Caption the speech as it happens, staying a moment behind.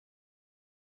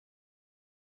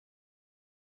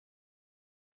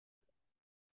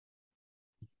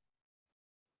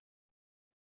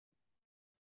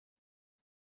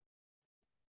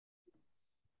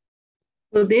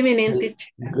Good evening, teacher.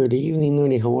 Good evening,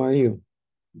 Nuni. How are you?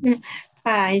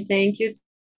 Hi, thank you,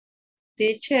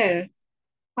 teacher.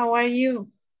 How are you?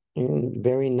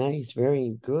 Very nice, very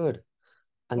good.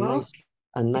 A Okay. nice,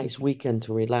 a nice weekend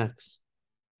to relax.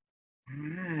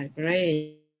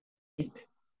 Great.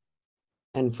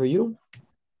 And for you?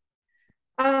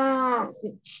 Uh,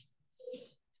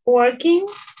 working.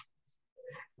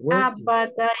 Working.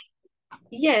 But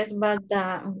yes, but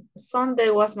Sunday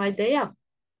was my day off.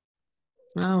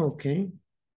 Ah, okay.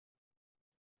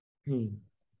 The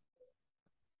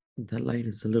light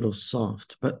is a little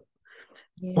soft, but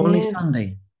only Yes,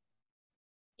 Sunday.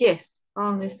 yes,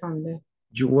 only Sunday.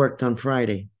 You worked on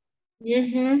Friday.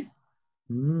 Mm-hmm.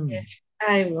 Mm, Yes,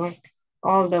 I work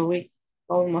all the week,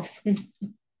 almost.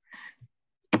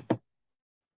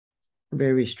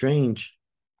 very strange.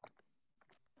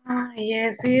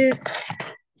 Yes, it's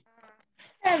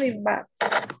very bad.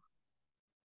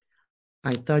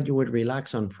 I thought you would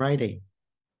relax on Friday.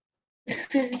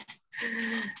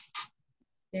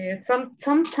 Yeah,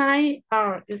 sometimes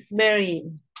it's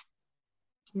very,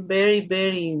 very,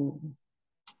 very.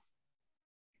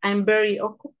 I'm very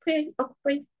occupied,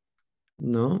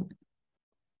 No,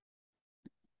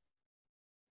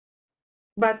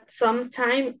 but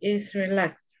sometimes it's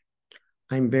relaxed,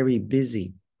 I'm very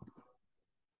busy.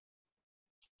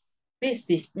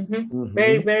 busy, very,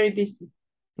 Mm-hmm. very busy.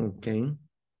 Okay.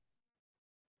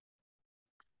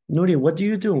 Nuri, what do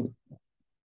you do?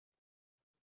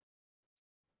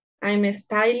 I'm a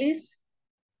stylist.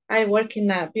 I work in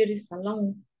a beauty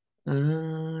salon.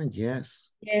 Ah,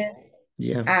 yes. Yes,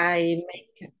 Yeah. I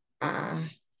make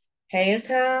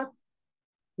haircut,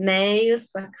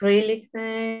 nails, acrylic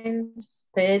nails,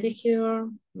 pedicure,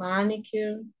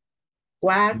 manicure,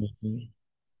 wax, Mhm.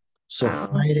 So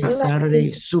Friday, a lot of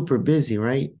Saturday, things. super busy,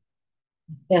 right?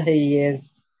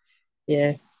 Yes,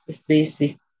 yes, it's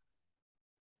busy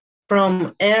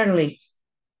from early.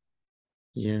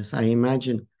 Yes, I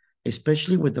imagine,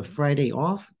 especially with the Friday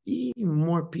off,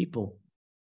 more people.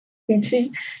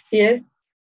 Yes,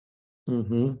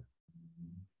 Mm-hmm.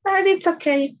 but it's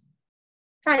okay.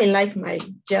 I like my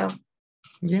job.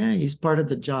 Yeah, it's part of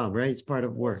the job, right? It's part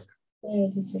of work.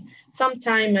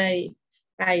 Sometimes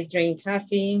I drink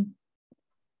coffee.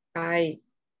 I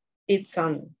eat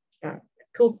some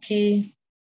cookie,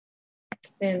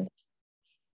 and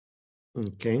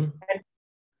Okay.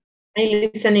 I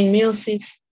listening music.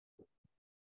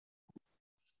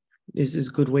 This is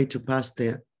a good way to pass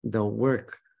the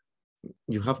work.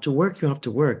 You have to work, you have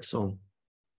to work. So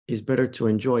it's better to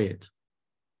enjoy it.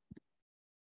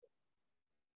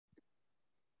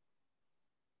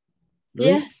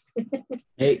 Luis, Yes.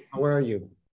 Hey, how are you?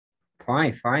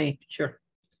 fine, teacher.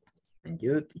 And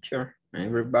you, teacher.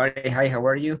 Everybody, hi, how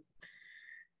are you?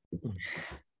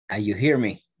 You hear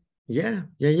me? Yeah,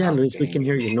 Luis, we Okay, can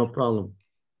hear you, no problem.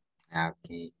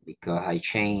 okay. Because I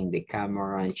changed the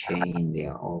camera, I changed the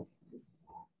all.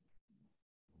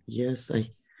 Yes,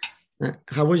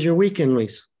 how was your weekend,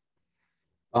 Luis?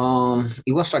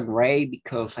 It was a great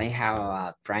because I have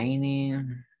a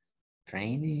training.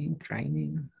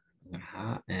 And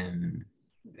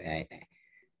I,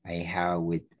 I have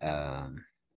with a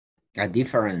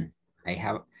different. I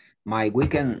have my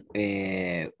weekend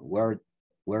were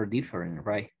different,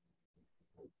 right?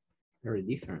 Very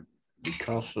different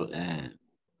because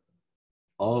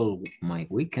all my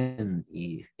weekend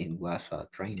it was a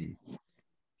training.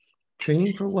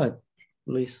 Training for what,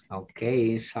 Luis?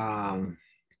 Okay, it's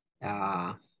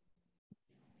uh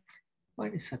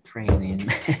what is a training?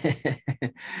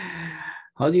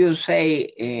 How do you say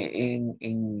in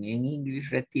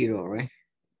English retiro, right?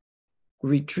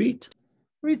 Retreat?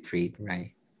 Retreat,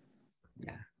 right?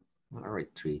 Yeah, a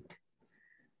retreat.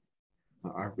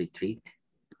 A retreat.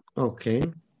 Okay.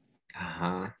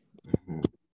 Uh-huh. Mhm.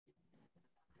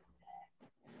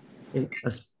 It,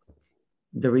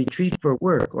 the retreat for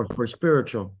work or for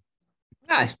spiritual?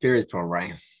 Spiritual,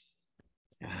 right?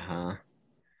 Uh-huh.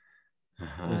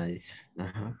 Mm.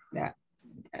 That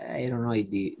I don't know.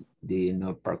 Do you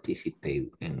not participate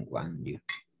in one? You.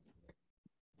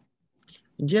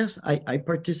 Yes, I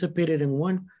participated in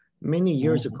one many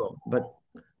years Mhm. ago, but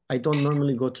I don't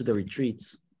normally go to the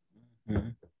retreats.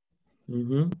 Mhm.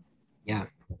 Mm-hmm. Yeah,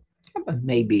 but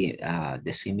maybe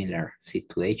the similar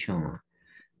situation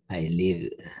I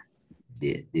live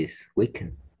this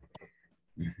weekend.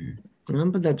 Mhm.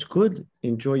 But that's good.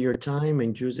 Enjoy your time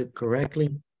and use it correctly.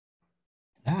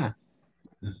 Yeah,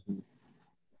 mhm.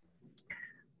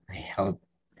 I help.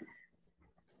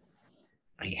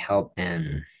 I help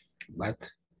and what?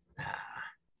 Uh,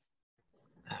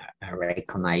 I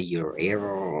recognize your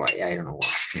error. I don't know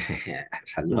what.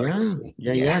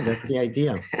 Yeah, that's the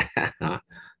idea.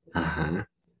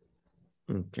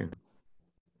 Okay.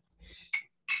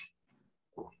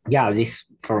 Yeah, this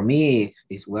for me,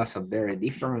 this was a very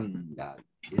different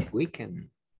this weekend,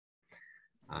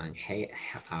 and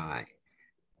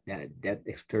that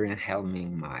experience helped me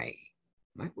my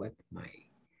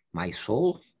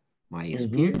soul, my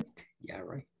spirit. Yeah,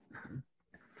 right.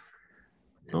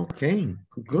 Okay,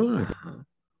 good.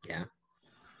 Yeah.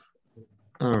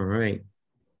 All right.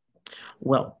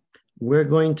 Well, we're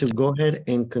going to go ahead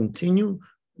and continue.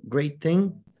 Great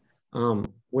thing.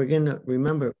 We're gonna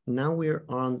remember now we're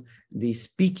on the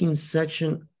speaking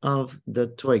section of the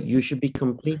TOEIC. You should be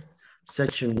complete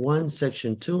section 1,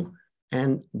 section 2,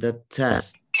 and the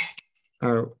test.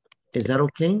 Is that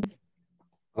okay?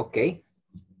 Okay.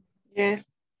 Yes.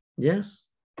 Yes.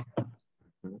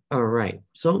 All right.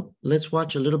 So let's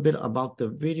watch a little bit about the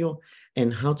video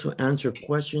and how to answer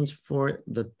questions for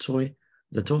the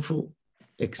TOEFL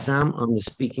exam on the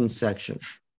speaking section.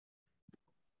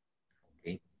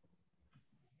 Okay.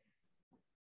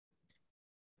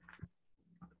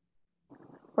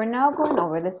 We're now going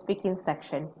over the speaking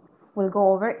section. We'll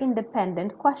go over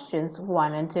independent questions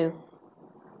 1 and 2.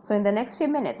 So in the next few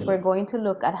minutes, we're going to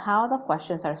look at how the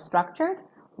questions are structured,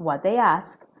 what they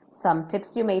ask, some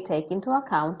tips you may take into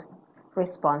account,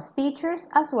 response features,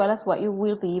 as well as what you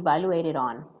will be evaluated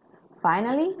on.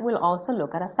 Finally, we'll also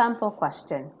look at a sample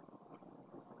question.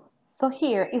 So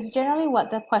here is generally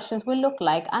what the questions will look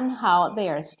like and how they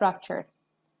are structured.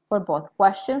 For both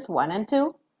questions 1 and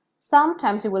 2,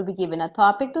 sometimes you will be given a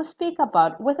topic to speak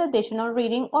about with additional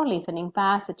reading or listening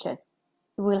passages.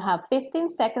 You will have 15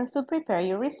 seconds to prepare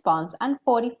your response and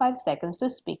 45 seconds to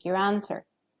speak your answer.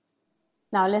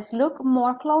 Now let's look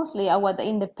more closely at what the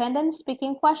independent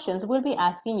speaking questions will be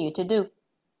asking you to do.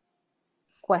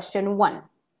 Question 1.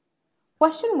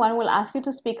 Question 1 will ask you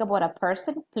to speak about a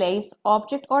person, place,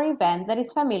 object, or event that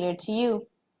is familiar to you.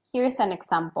 Here's an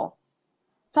example.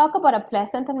 Talk about a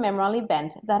pleasant and memorable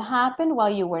event that happened while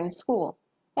you were in school.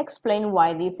 Explain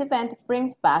why this event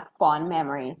brings back fond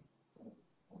memories.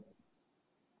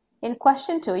 In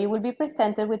question 2, you will be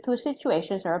presented with 2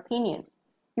 situations or opinions.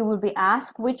 You will be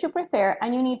asked which you prefer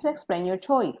and you need to explain your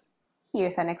choice.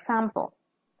 Here's an example.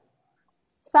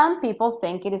 Some people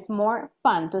think it is more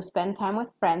fun to spend time with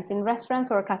friends in restaurants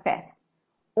or cafes.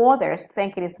 Others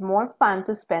think it is more fun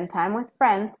to spend time with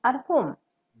friends at home.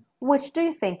 Which do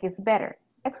you think is better?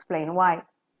 Explain why.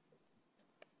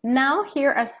 Now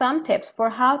here are some tips for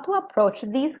how to approach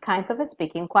these kinds of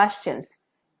speaking questions.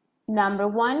 Number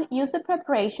 1, use the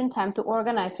preparation time to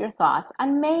organize your thoughts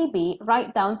and maybe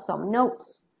write down some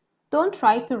notes. Don't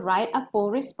try to write a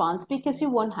full response because you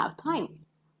won't have time.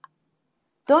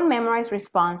 Don't memorize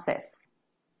responses.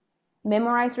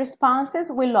 Memorized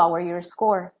responses will lower your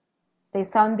score. They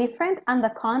sound different and the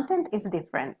content is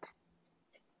different.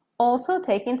 Also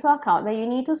take into account that you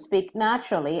need to speak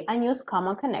naturally and use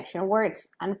common connection words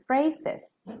and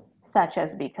phrases, such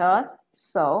as because,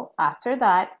 so, after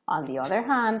that. On the other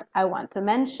hand, I want to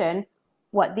mention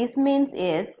what this means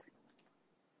is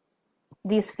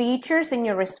these features in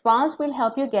your response will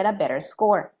help you get a better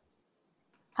score.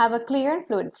 Have a clear and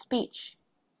fluid speech.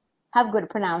 Have good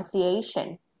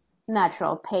pronunciation,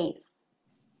 natural pace.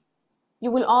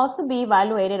 You will also be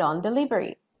evaluated on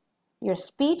delivery. Your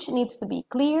speech needs to be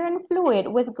clear and fluid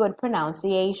with good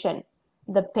pronunciation.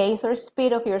 The pace or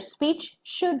speed of your speech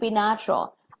should be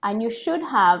natural, and you should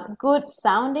have good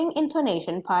sounding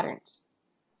intonation patterns.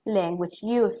 Language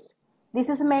use. This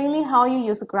is mainly how you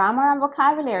use grammar and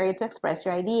vocabulary to express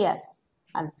your ideas.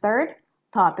 And third,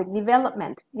 topic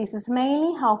development. This is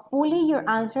mainly how fully you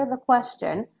answer the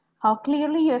question, how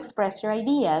clearly you express your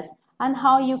ideas, and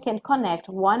how you can connect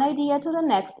one idea to the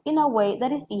next in a way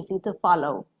that is easy to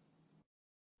follow.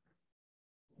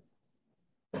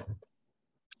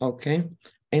 Okay.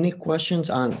 Any questions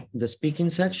on the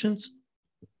speaking sections?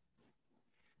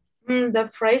 The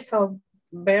phrasal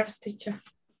verbs, teacher.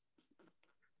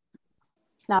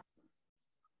 Now,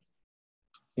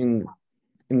 In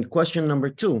question number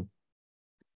 2.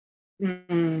 Yeah,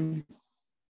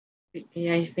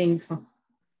 I think so.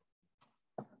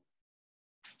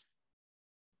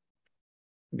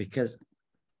 Because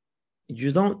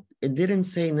it didn't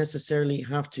say necessarily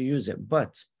have to use it,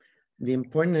 but the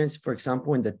important is, for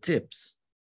example, in the tips.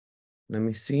 Let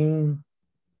me see.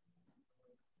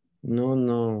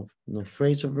 No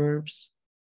phrasal verbs.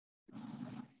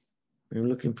 I'm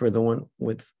looking for the one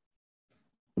with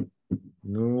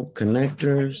no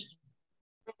connectors.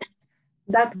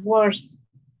 That works.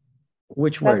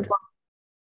 Which word?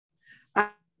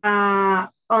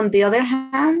 On the other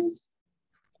hand.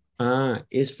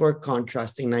 Is for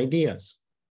contrasting ideas.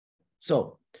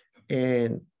 So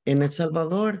in El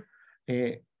Salvador,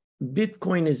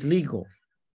 Bitcoin is legal.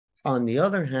 On the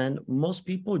other hand, most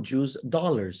people use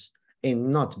dollars and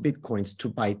not Bitcoins to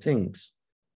buy things.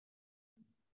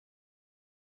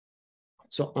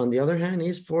 So on the other hand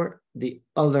is for the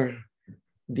other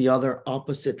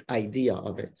opposite idea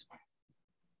of it.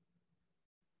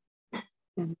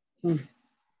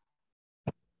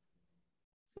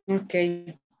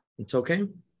 Okay. It's okay?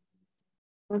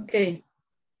 Okay.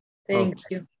 Thank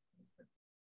you.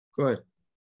 Good.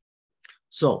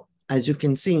 So as you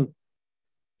can see,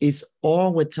 it's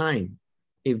all with time.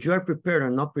 If you are prepared or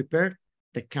not prepared,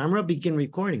 the camera begins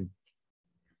recording.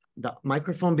 The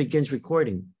microphone begins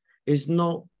recording. It's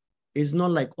not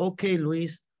like, okay,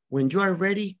 Luis, when you are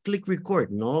ready, click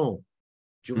record. No,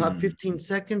 you have 15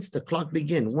 seconds, the clock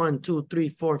begins. 1, 2, 3,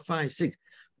 4, 5, 6.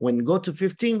 When you go to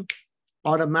 15,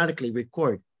 automatically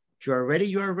record. You are ready,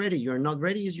 you are ready. You're not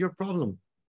ready is your problem.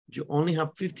 You only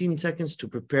have 15 seconds to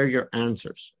prepare your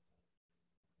answers.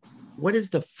 What is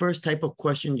the first type of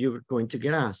question you're going to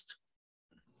get asked?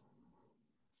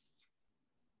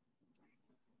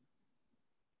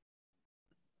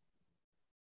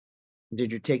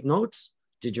 Did you take notes?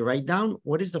 Did you write down?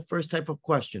 What is the first type of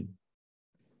question?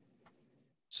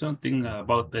 Something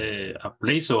about a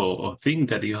place or thing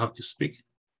that you have to speak.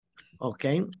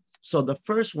 Okay, so the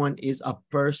first one is a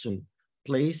person,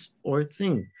 place, or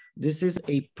thing. This is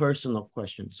a personal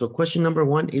question. So question number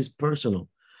 1 is personal.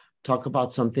 Talk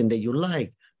about something that you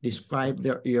like. Describe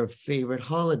your favorite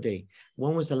holiday.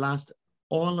 When was the last?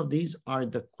 All of these are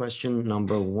the question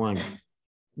number 1,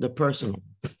 the personal.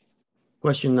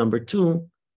 Question number 2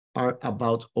 are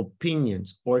about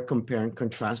opinions or compare and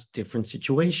contrast different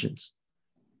situations.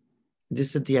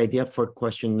 This is the idea for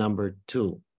question number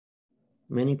 2.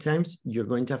 Many times you're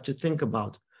going to have to think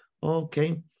about,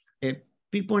 okay,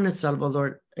 people in El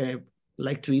Salvador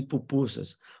like to eat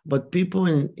pupusas, but people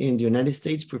in the United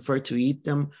States prefer to eat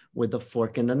them with a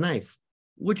fork and a knife.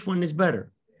 Which one is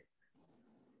better?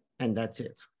 And that's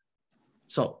it.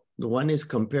 So the one is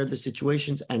compare the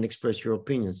situations and express your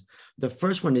opinions. The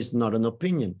first one is not an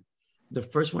opinion. The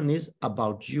first one is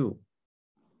about you,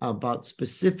 about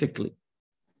specifically,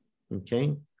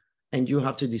 okay? And you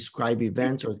have to describe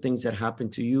events or things that happen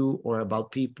to you or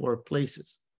about people or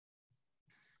places.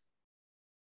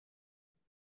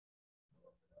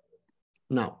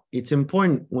 Now, it's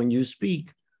important when you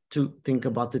speak to think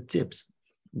about the tips.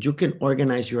 You can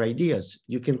organize your ideas.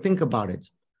 You can think about it.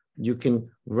 You can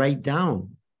write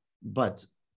down, but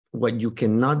what you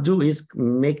cannot do is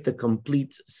make the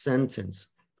complete sentence.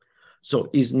 So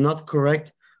is not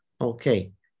correct.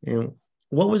 Okay. And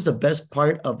what was the best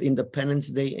part of Independence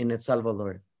Day in El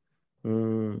Salvador?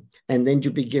 And then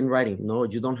you begin writing. No,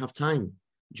 you don't have time.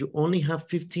 You only have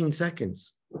 15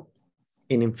 seconds.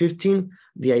 And in 15,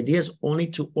 the idea is only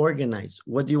to organize.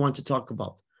 What do you want to talk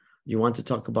about? You want to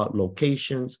talk about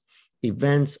locations,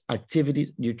 events,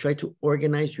 activities. You try to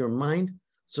organize your mind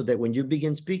so that when you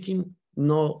begin speaking,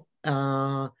 no,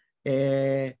 no.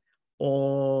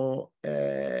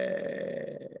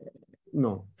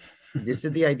 This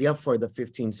is the idea for the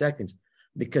 15 seconds.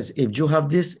 Because if you have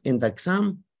this in the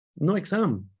exam, no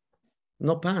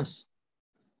pass.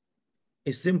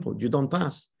 It's simple, you don't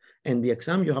pass. And the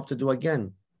exam you have to do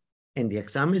again. And the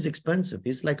exam is expensive.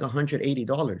 It's like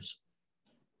 $180.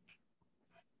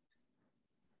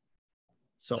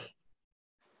 So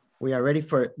we are ready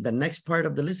for the next part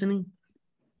of the listening?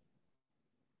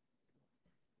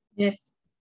 Yes.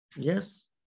 Yes?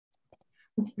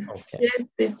 Okay.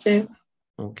 Yes, teacher.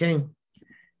 Okay.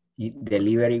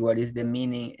 Delivery, what is the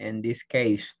meaning in this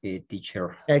case,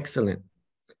 teacher? Excellent.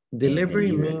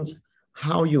 Delivery means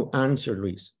how you answer,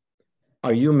 Luis.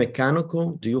 Are you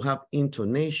mechanical? Do you have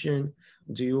intonation?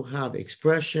 Do you have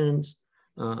expressions?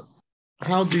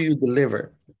 How do you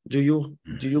deliver? Do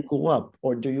you go up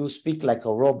or do you speak like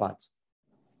a robot?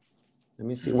 Let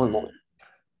me see one moment.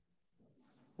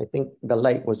 I think the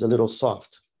light was a little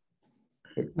soft.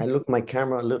 I look my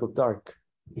camera a little dark.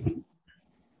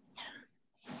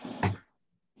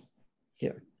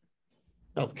 Here.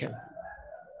 Okay.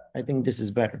 I think this is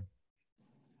better.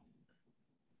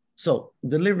 So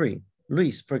delivery.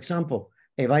 Luis, for example,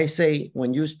 if I say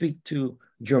when you speak to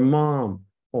your mom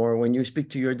or when you speak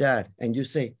to your dad and you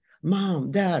say,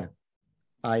 Mom, Dad,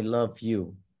 I love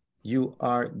you. You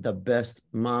are the best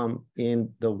mom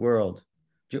in the world.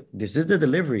 This is the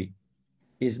delivery.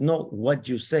 It's not what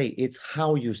you say, it's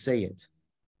how you say it.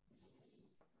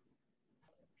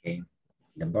 Okay,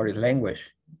 the body language.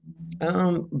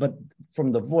 But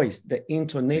from the voice, the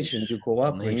intonation, you go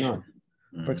up or not.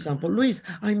 For example, Luis,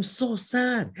 I'm so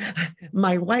sad.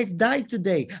 My wife died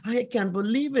today. I can't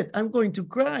believe it. I'm going to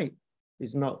cry.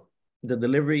 the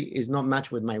delivery is not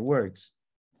matched with my words.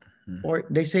 Or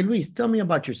they say, Luis, tell me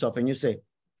about yourself. And you say,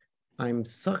 I'm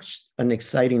such an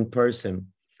exciting person.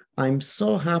 I'm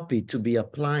so happy to be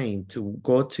applying to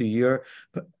go to your,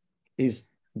 the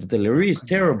delivery is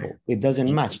terrible. It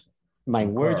doesn't match my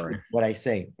words with what I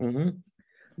say.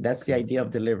 That's the idea of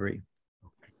delivery.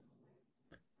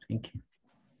 Thank you.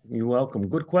 You're welcome.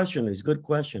 Good question, Luis. Good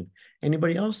question.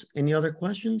 Anybody else? Any other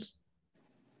questions?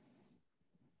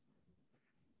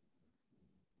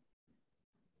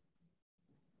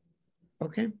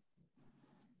 Okay.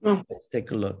 Let's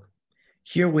take a look.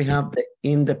 Here we have the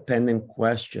independent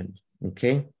question.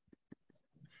 Okay.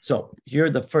 So here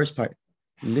the first part.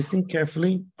 Listen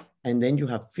carefully, and then you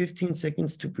have 15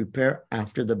 seconds to prepare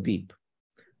after the beep.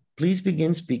 Please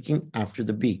begin speaking after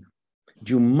the beep.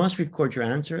 You must record your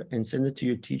answer and send it to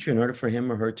your teacher in order for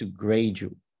him or her to grade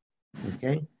you.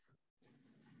 Okay?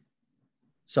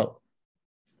 So,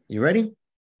 you ready?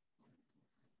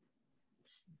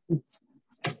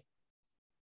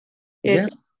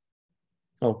 Yes?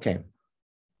 Okay.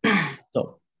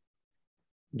 So,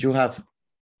 you have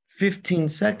 15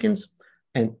 seconds,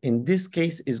 and in this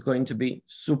case, it's going to be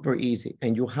super easy,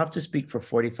 and you have to speak for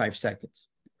 45 seconds.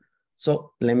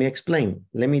 So let me explain.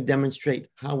 Let me demonstrate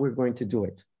how we're going to do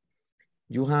it.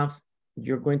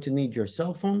 You're going to need your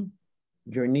cell phone.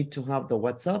 You need to have the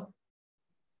WhatsApp.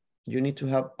 You need to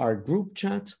have our group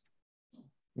chat.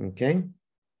 Okay.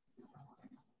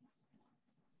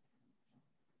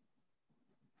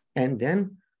 And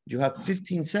then you have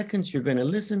 15 seconds. You're going to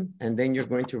listen, and then you're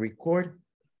going to record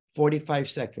 45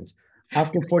 seconds.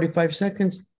 After 45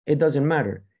 seconds, it doesn't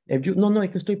matter. If you, no, es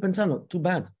que estoy pensando, too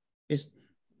bad.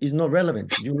 It's not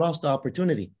relevant. You lost the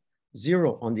opportunity.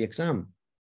 0 on the exam.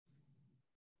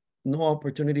 No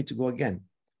opportunity to go again.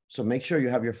 So make sure you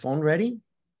have your phone ready.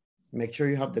 Make sure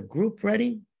you have the group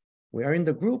ready. We are in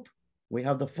the group. We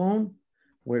have the phone.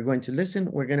 We're going to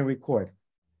listen. We're going to record.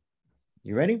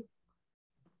 You ready?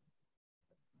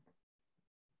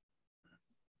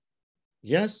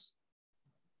 Yes?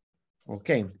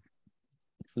 Okay.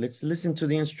 Let's listen to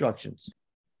the instructions.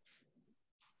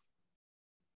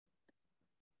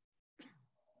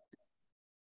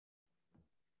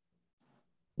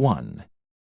 1.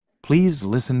 Please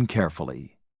listen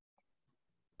carefully.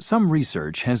 Some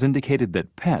research has indicated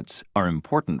that pets are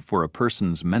important for a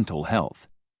person's mental health.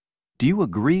 Do you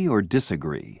agree or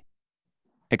disagree?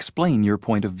 Explain your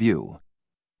point of view.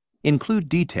 Include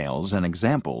details and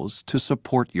examples to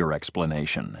support your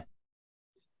explanation.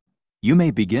 You may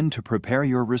begin to prepare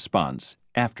your response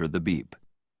after the beep.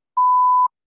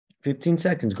 15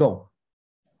 seconds, go.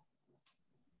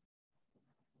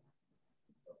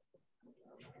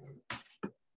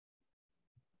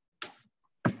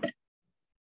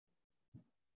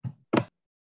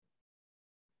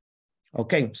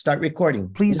 Okay, start recording.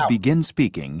 Please now. Begin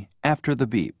speaking after the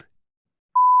beep.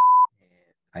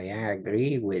 I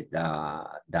agree with the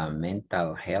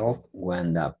mental health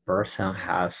when the person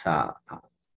has a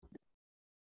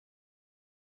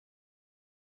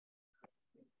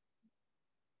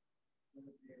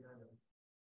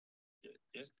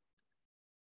Yes.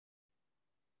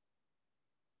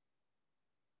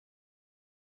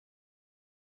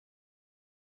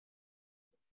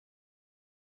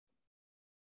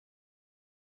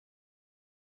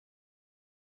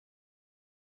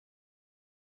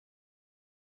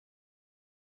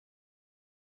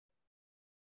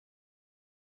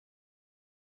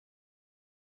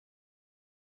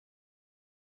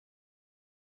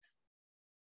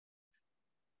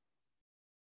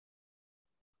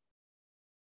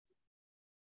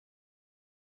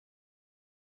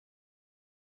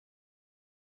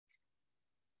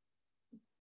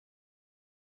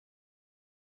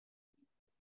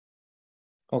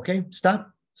 Okay,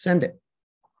 stop, send it.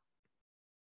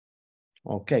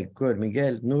 Okay, good.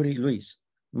 Miguel, Nuri, Luis.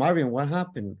 Marvin, what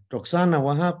happened? Roxana,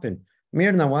 what happened?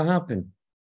 Mirna, what happened?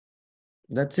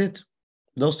 That's it.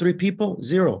 Those 3 people,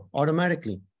 0,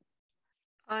 automatically.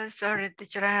 Oh, sorry,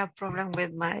 teacher, I have a problem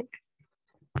with my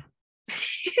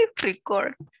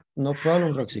record. No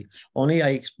problem, Roxy. Only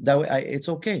that way it's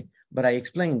okay, but I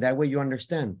explained that way you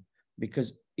understand.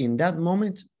 Because in that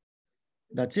moment,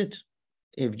 that's it.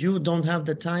 If you don't have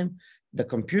the time, the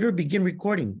computer begin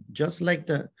recording, just like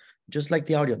the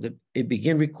audio. It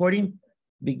begin recording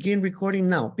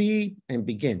now, beep, and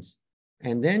begins.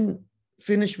 And then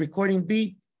finish recording,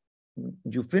 beep.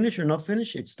 You finish or not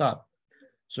finish, it stopped.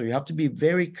 So you have to be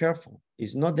very careful.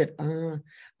 It's not that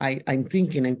I'm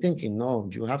thinking. No,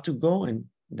 you have to go and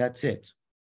that's it.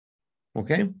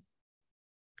 Okay?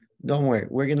 Don't worry,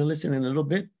 we're gonna listen in a little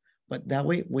bit, but that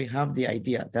way we have the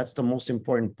idea. That's the most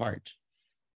important part.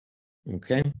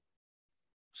 Okay?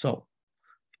 So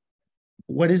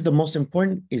what is the most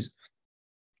important is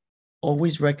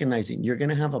always recognizing you're going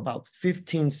to have about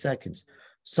 15 seconds.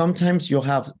 Sometimes you'll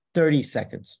have 30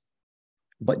 seconds,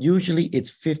 but usually it's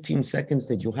 15 seconds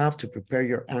that you have to prepare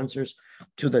your answers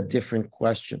to the different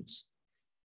questions.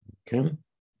 Okay.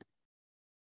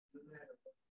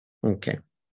 Okay.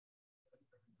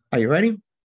 Are you ready?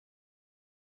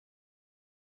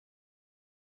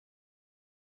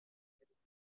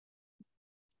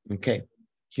 Okay.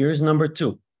 Here's number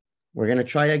 2. We're going to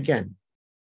try again.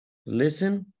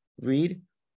 Listen, read,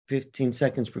 15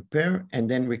 seconds prepare, and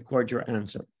then record your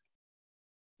answer.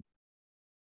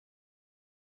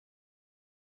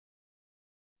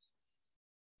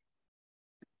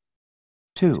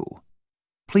 Two,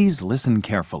 please listen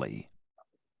carefully.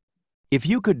 If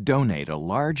you could donate a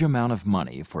large amount of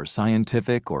money for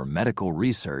scientific or medical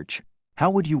research, how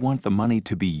would you want the money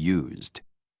to be used?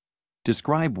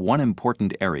 Describe one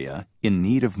important area in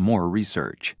need of more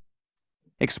research.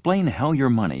 Explain how your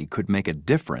money could make a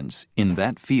difference in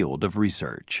that field of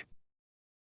research.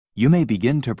 You may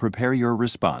begin to prepare your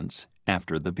response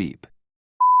after the beep.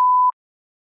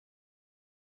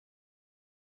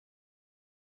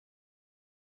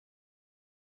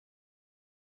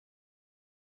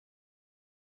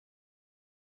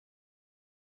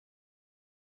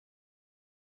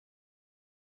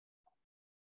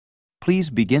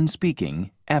 Please begin speaking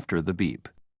after the beep.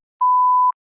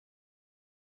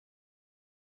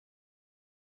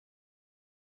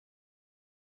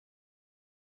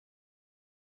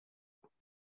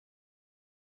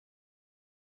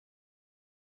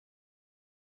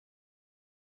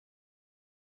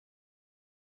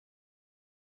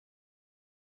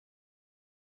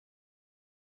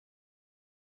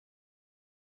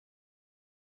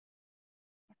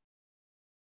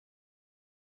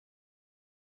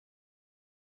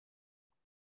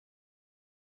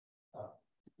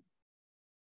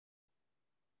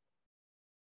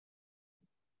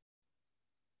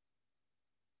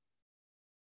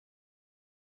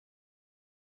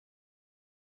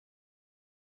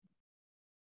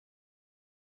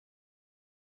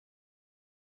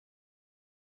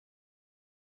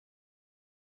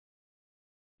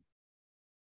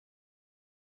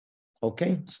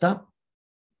 Okay, stop.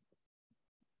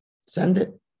 Send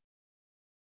it.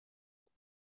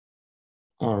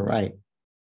 All right.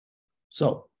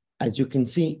 So as you can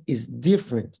see, it's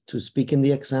different to speak in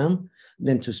the exam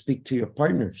than to speak to your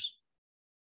partners.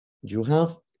 You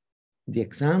have the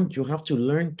exam, you have to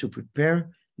learn to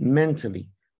prepare mentally.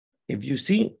 If you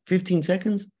see 15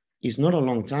 seconds, it's not a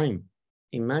long time.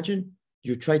 Imagine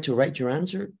you try to write your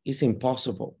answer, it's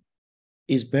impossible.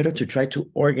 It's better to try to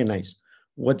organize.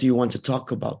 What do you want to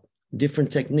talk about?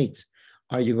 Different techniques.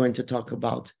 Are you going to talk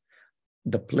about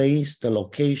the place, the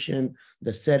location,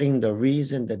 the setting, the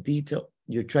reason, the detail?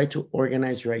 You try to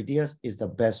organize your ideas is the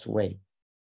best way.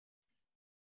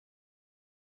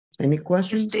 Any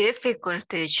questions? It's difficult,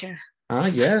 teacher.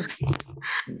 Yes.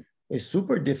 It's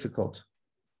super difficult.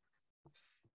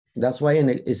 That's why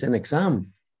it's an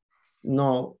exam.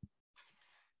 No,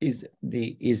 it's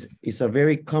a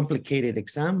very complicated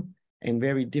exam and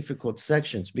very difficult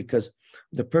sections because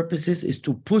the purpose is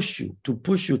to push you,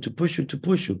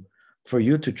 for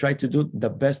you to try to do the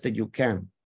best that you can.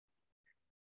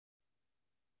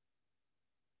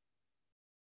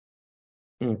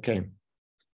 Okay.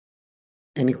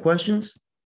 Any questions?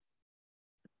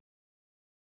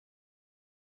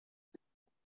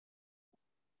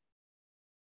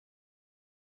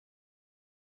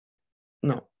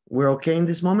 No, we're okay in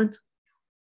this moment?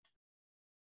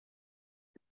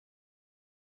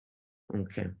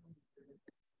 Okay.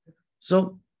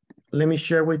 So let me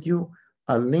share with you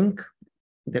a link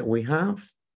that we have,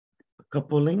 a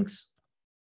couple links,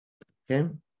 okay,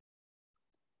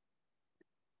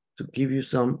 to give you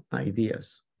some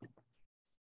ideas.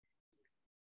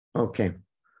 Okay,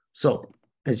 so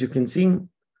as you can see,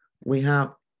 we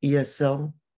have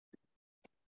ESL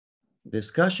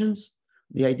discussions.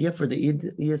 The idea for the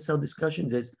ESL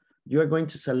discussions is you are going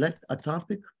to select a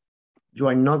topic. You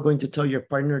are not going to tell your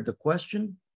partner the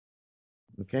question,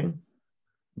 okay?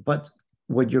 But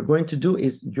what you're going to do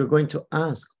is you're going to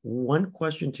ask one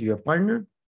question to your partner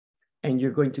and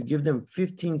you're going to give them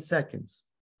 15 seconds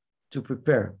to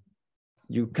prepare.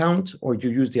 You count or you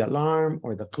use the alarm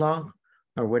or the clock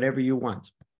or whatever you want.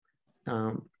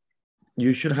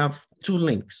 You should have 2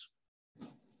 links.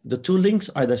 The 2 links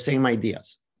are the same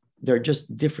ideas. They're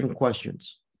just different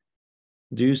questions.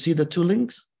 Do you see the 2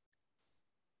 links?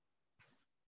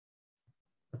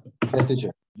 Yes,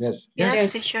 teacher. Yes.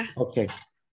 Yes, teacher. Okay.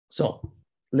 So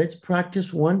let's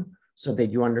practice one so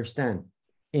that you understand.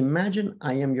 Imagine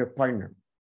I am your partner.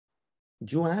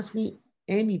 You ask me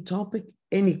any topic,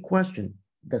 any question,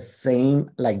 the same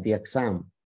like the exam.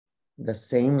 The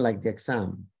same like the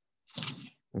exam.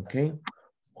 Okay?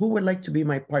 Who would like to be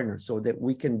my partner so that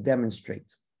we can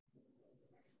demonstrate?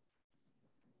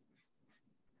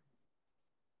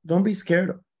 Don't be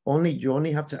scared. You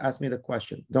only have to ask me the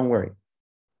question. Don't worry.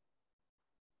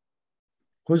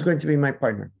 Who's going to be my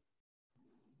partner?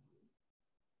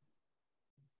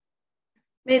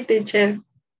 Me, teacher.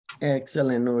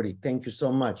 Excellent, Nuri. Thank you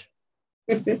so much.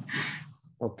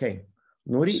 Okay.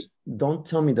 Nuri, don't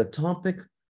tell me the topic.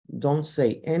 Don't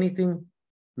say anything.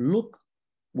 Look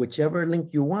whichever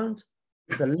link you want.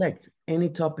 Select any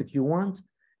topic you want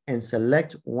and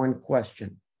select one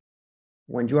question.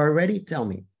 When you are ready, tell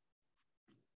me.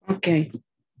 Okay.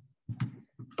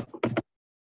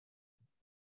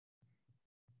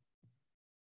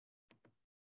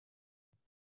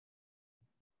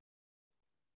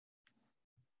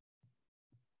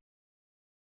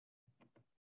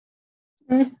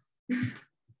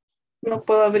 No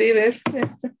puedo abrir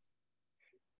este.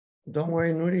 Don't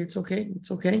worry, Nuri. It's okay.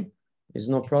 It's okay. It's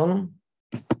no problem.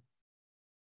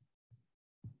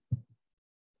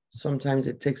 Sometimes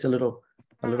it takes a little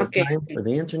Okay. time for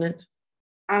the internet.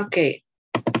 Okay.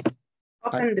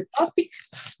 Open the topic.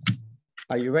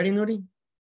 Are you ready, Nuri?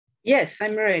 Yes,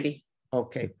 I'm ready.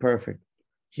 Okay, perfect.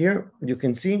 Here you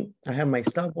can see I have my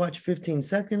stopwatch, 15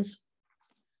 seconds,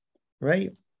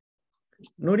 right?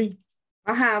 Nuri?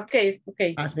 Okay,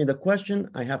 okay. Ask me the question.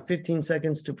 I have 15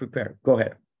 seconds to prepare. Go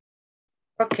ahead.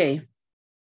 Okay.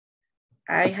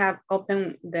 I have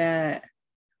opened the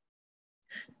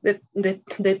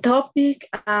topic.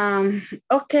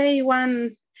 Okay,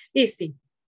 one easy.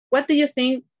 What do you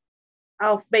think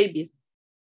of babies?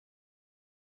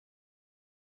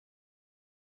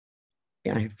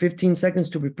 Yeah, I have 15 seconds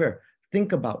to prepare.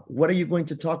 Think about what are you going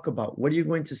to talk about? What are you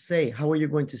going to say? How are you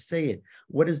going to say it?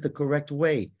 What is the correct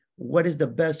way? What is the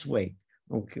best way?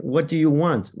 Okay, what do you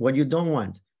want? What you don't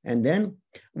want? And then,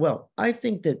 well, I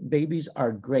think that babies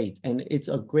are great and it's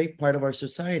a great part of our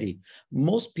society.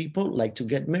 Most people like to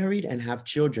get married and have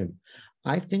children.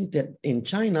 I think that in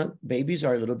China, babies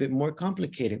are a little bit more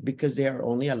complicated because they are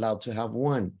only allowed to have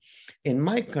one. In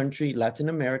my country, Latin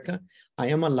America, I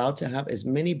am allowed to have as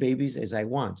many babies as I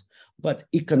want. But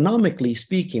economically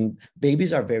speaking,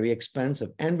 babies are very expensive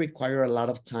and require a lot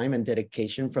of time and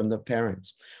dedication from the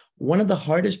parents. One of the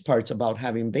hardest parts about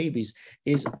having babies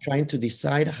is trying to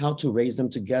decide how to raise them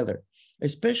together,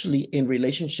 especially in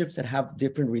relationships that have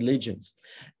different religions.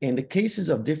 In the cases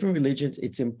of different religions,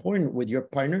 it's important with your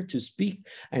partner to speak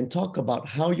and talk about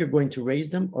how you're going to raise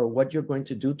them or what you're going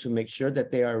to do to make sure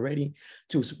that they are ready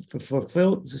to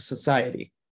fulfill the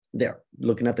society. There,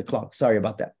 looking at the clock. Sorry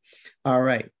about that. All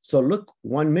right. So look,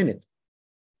 1 minute.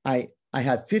 I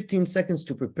had 15 seconds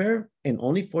to prepare and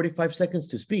only 45 seconds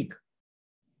to speak.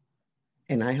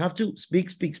 And I have to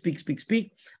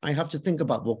speak. I have to think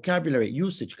about vocabulary,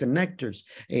 usage, connectors,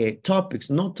 topics,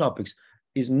 no topics.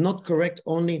 Is not correct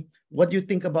only, what do you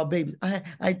think about babies?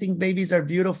 I think babies are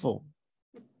beautiful.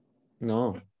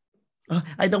 No.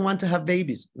 I don't want to have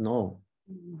babies. No.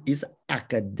 It's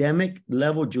academic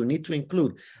level. You need to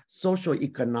include social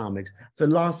economics,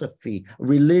 philosophy,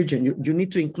 religion. You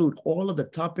need to include all of the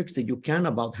topics that you can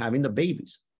about having the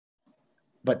babies.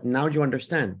 But now you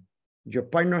understand. Your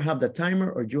partner have the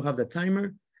timer or you have the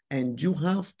timer and you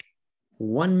have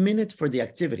 1 minute for the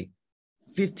activity,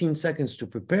 15 seconds to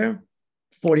prepare,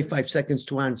 45 seconds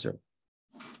to answer.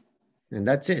 And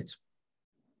that's it.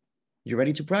 You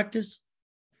ready to practice?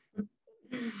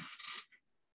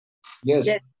 Yes.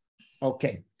 Yes.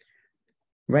 Okay.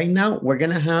 Right now, we're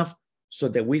going to have, so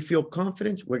that we feel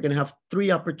confident, we're going to have 3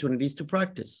 opportunities to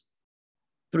practice.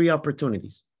 3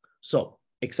 opportunities. So,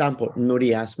 example,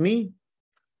 Nuri asked me,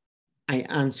 I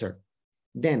answer.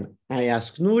 Then I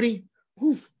ask Nuri,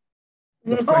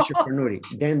 the pressure for Nuri.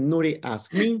 Then Nuri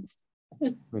asks me,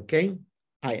 okay?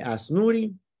 I ask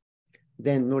Nuri,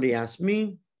 then Nuri asks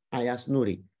me, I ask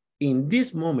Nuri. In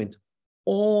this moment,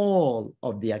 all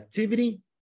of the activity,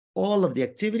 only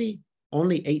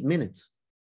 8 minutes.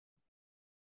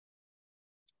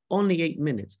 Only 8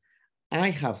 minutes. I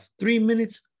have 3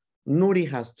 minutes, Nuri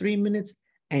has 3 minutes,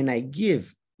 and I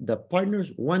give the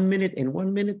partners 1 minute and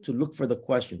 1 minute to look for the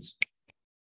questions.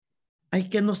 Ay,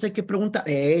 que no sé qué pregunta.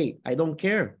 Hey, I don't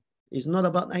care. It's not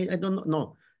about, I don't know.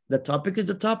 No, the topic is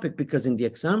the topic because in the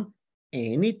exam,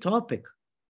 any topic.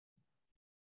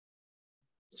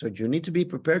 So you need to be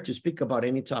prepared to speak about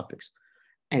any topics.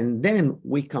 And then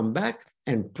we come back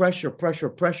and pressure,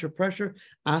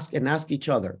 ask each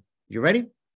other. You ready?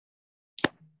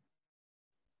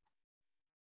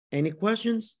 Any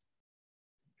questions?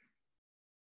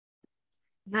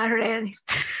 Not ready.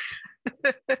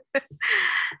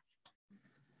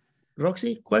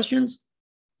 Roxy, questions?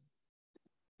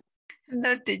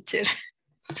 No, teacher.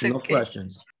 It's No okay.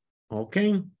 questions.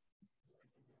 Okay.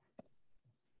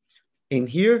 In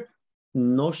here,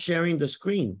 no sharing the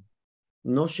screen.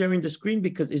 No sharing the screen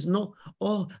because it's no,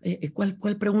 oh,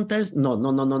 ¿cuál pregunta es? No,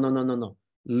 no, no, no, no, no, no, no.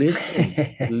 Listen,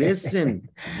 listen.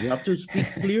 You have to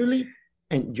speak clearly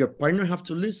and your partner have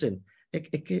to listen.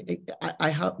 I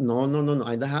have, no, no, no, no.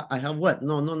 I have what?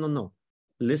 No, no, no, no.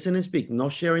 Listen and speak, no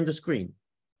sharing the screen.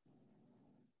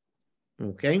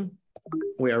 Okay,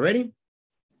 we are ready?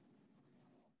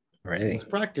 Ready. Let's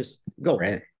practice. Go.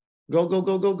 Ready. Go, go,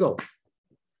 go, go, go.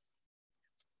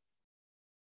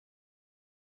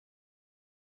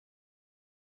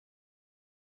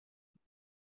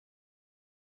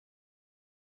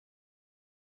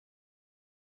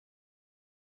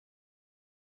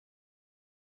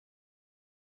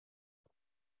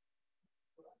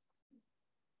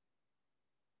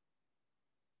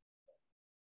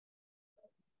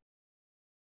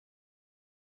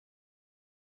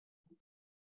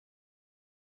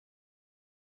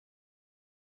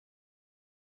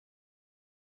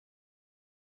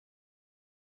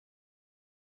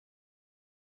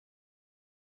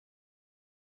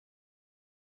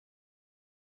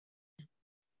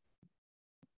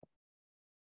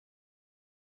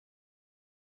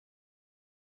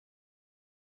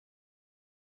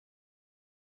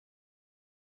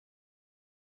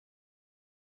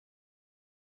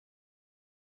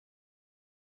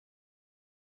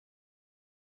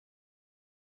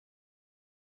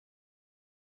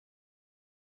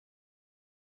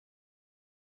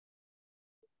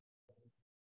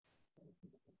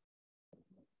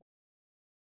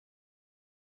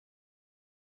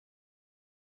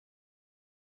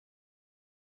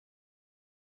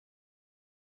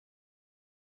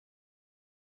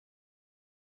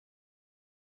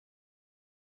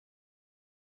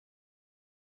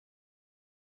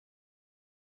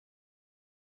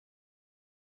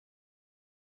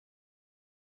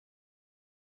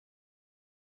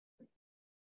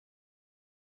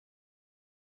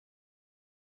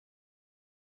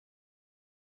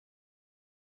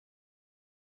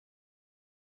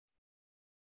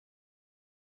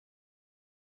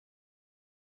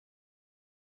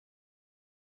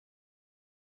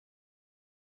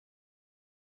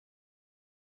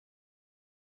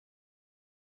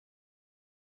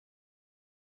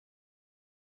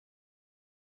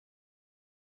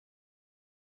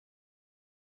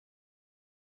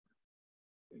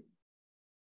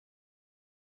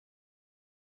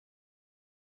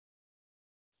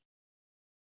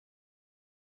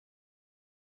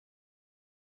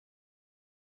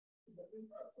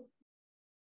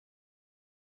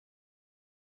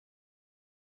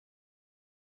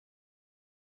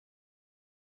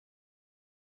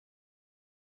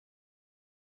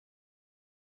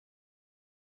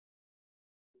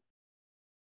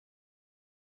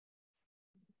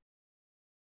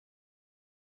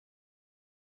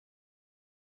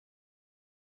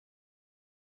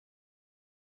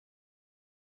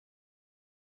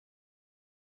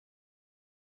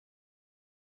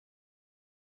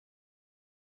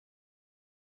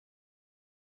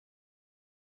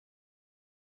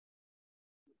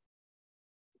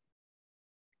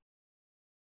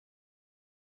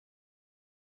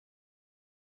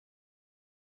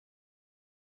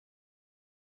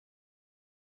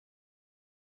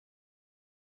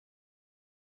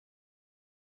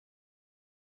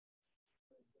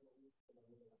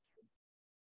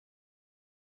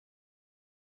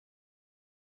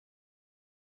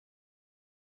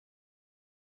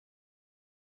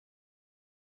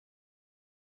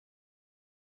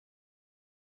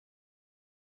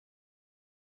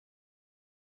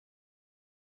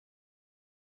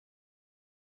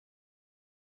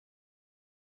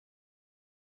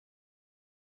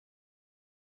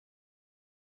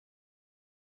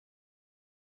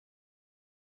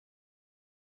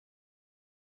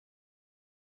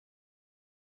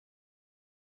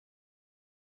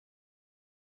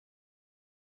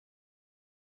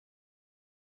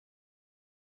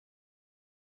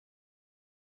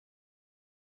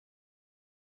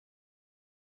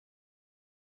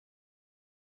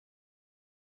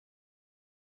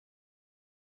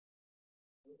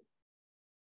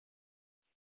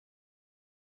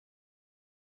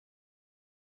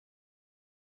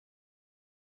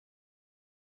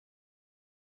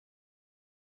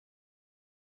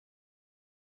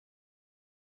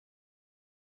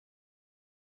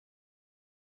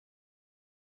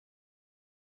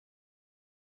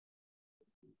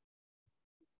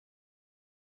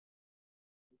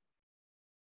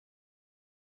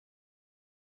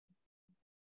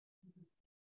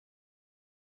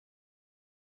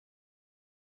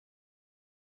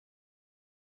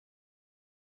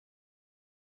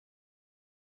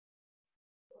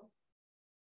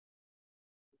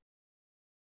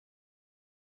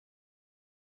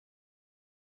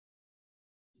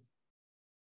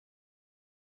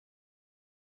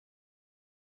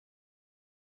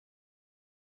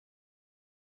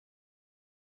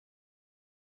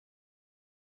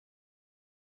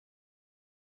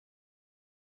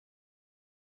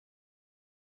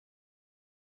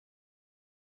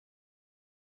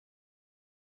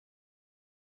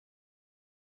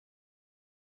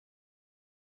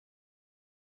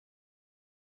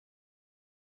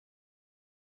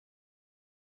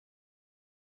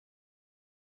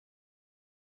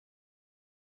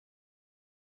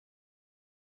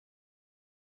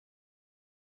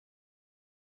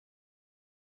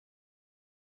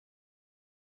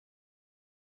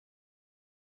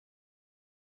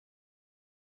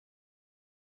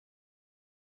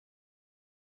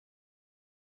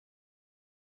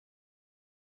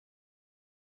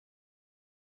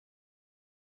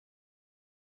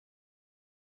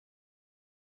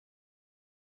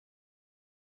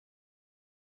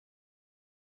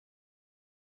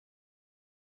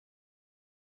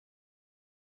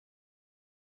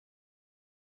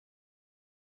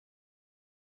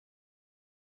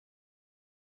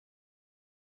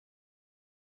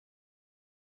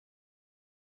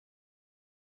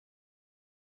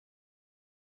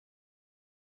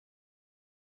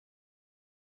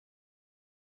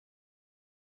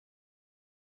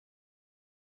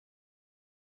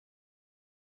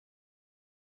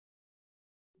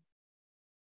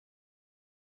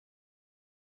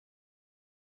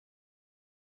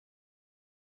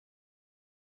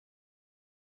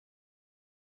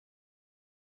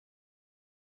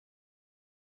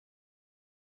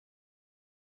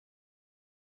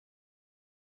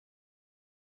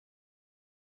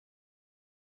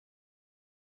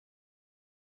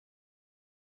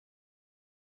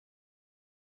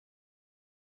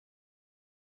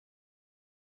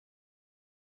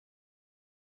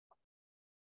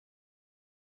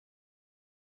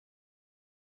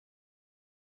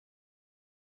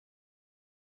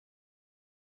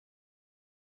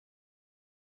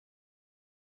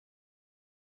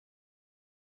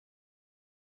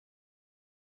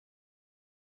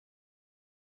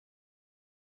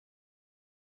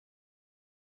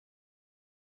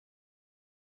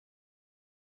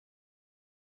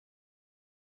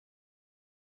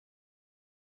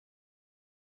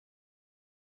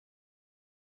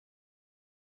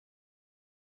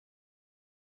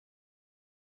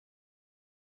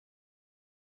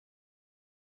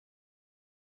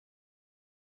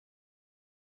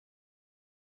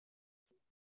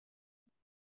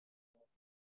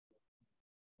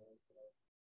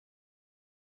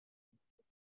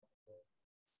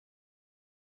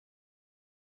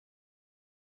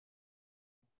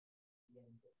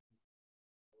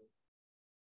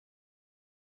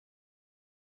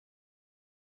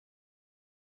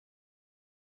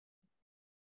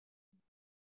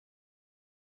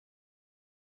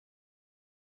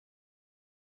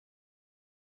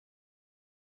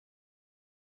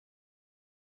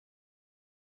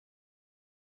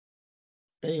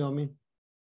 Hey, Omi.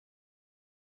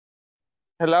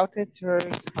 Hello, teachers.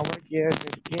 How are you?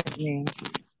 Good evening.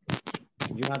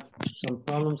 You have some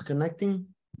problems connecting?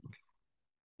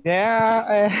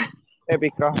 Yeah,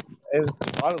 because it's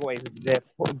always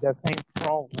the same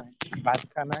problem. But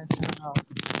can I tell,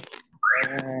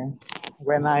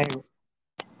 when I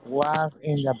was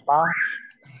in the bus,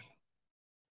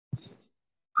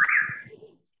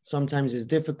 Sometimes it's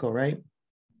difficult, right?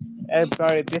 it's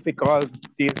very difficult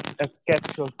this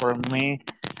schedule for me.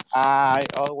 I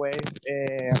always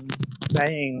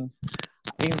saying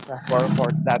INSAFORP for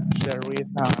that there is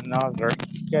another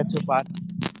schedule, but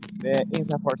the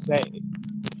INSAFORP say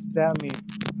tell me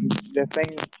the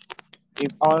same.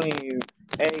 It's only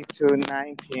 8 to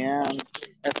 9 p.m.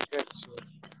 schedule.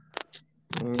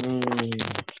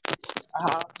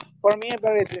 For me,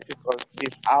 very difficult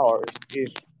this hours,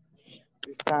 this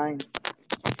time,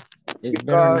 It's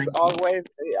better because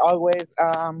always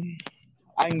I'm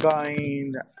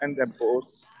going in the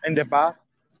bus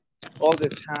all the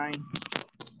time.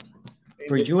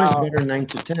 For you, it's better 9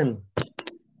 to 10.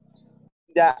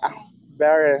 Yeah,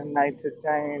 better 9 to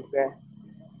 10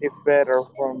 is better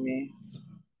for me.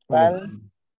 Well,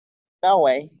 no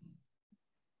way.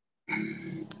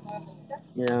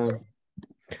 Yeah.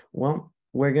 Well,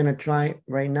 we're going to try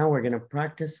right now. We're going to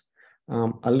practice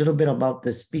a little bit about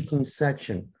the speaking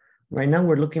section. Right now,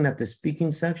 we're looking at the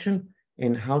speaking section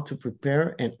and how to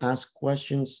prepare and ask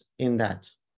questions in that.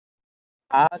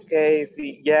 Okay,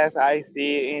 see, yes, I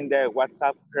see in the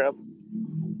WhatsApp group.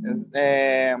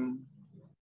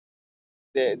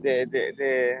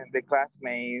 The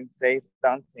classmate says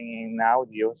something in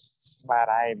audios, but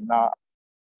I'm not.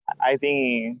 I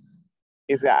think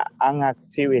it's an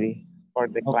activity for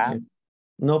the class.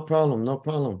 No problem, no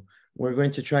problem. We're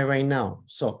going to try right now.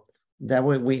 So that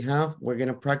way we're going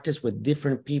to practice with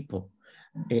different people.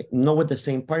 Not with the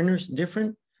same partners,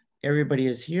 different. Everybody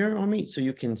is here on me, so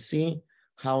you can see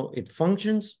how it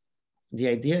functions. The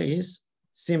idea is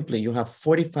simply you have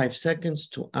 45 seconds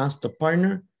to ask the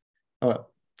partner,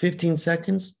 15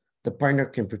 seconds, the partner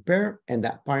can prepare, and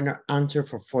that partner answer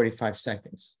for 45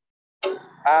 seconds.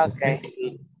 Okay.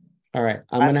 All right,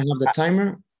 I'm going to have the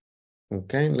timer.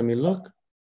 Okay, let me look.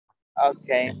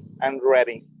 Okay, I'm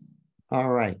ready. All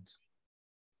right.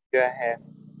 Go ahead.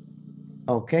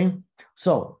 Okay,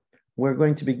 so we're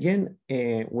going to begin.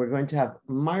 We're going to have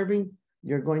Marvin.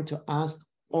 You're going to ask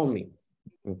Omi.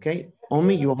 Okay,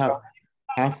 Omi, you have,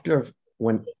 after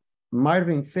when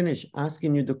Marvin finished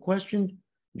asking you the question,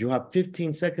 you have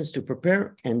 15 seconds to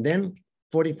prepare and then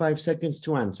 45 seconds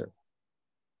to answer.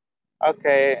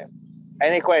 Okay,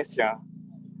 any question?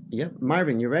 Yep,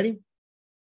 Marvin, you ready?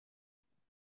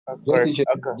 Yes, teacher.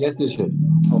 Okay. Yes, teacher.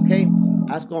 Okay,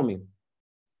 ask Omi.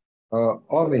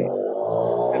 Omi.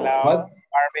 Hello,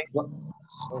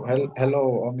 Marvin.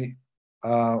 Hello, Omi.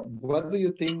 What do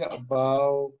you think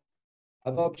about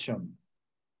adoption?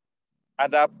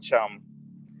 Adoption.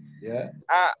 Yeah.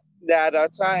 The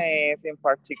adoption is in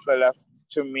particular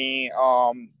to me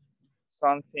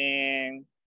something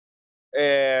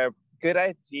good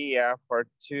idea for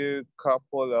two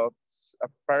couple of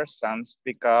persons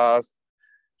because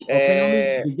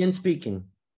okay, Omi, begin speaking.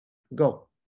 Go.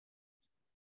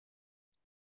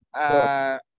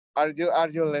 Are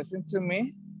you listening to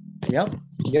me? Yep.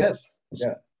 Yes.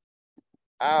 Yeah.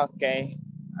 Okay.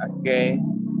 Okay.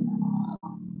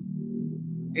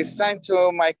 It's time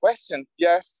to my question.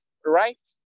 Yes, right?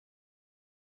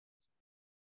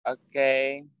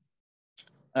 Okay.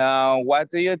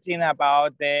 What do you think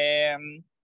about the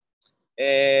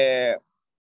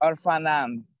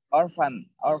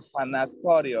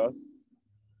orphanatorios?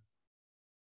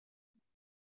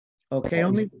 Okay,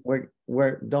 Omi,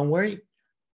 don't worry,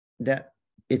 that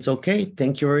it's okay.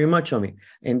 Thank you very much, Omi.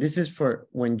 And this is for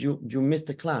when you missed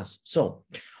the class. So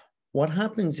what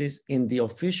happens is in the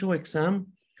official exam,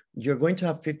 you're going to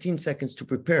have 15 seconds to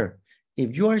prepare.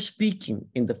 If you are speaking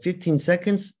in the 15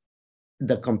 seconds,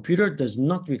 the computer does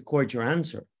not record your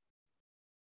answer.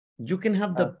 You can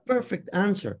have the perfect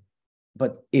answer,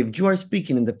 but if you are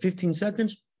speaking in the 15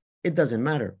 seconds, it doesn't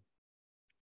matter.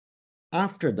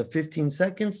 After the 15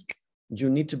 seconds, you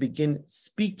need to begin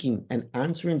speaking and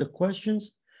answering the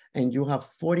questions, and you have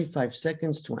 45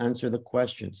 seconds to answer the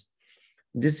questions.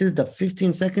 This is the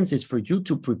 15 seconds is for you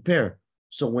to prepare.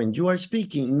 So when you are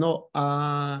speaking, no,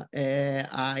 I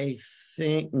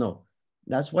think, no.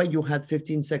 That's why you had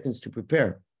 15 seconds to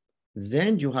prepare.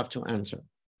 Then you have to answer.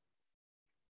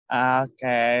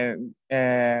 Okay.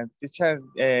 Teacher,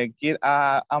 give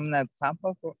an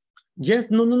example. Yes,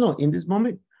 no. In this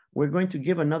moment, we're going to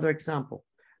give another example.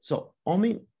 So,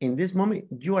 Omi, in this moment,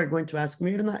 you are going to ask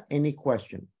Mirna any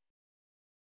question.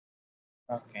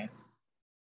 Okay.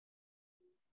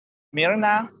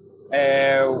 Mirna,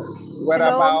 what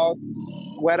Hello.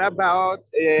 about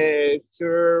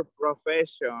your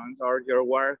profession or your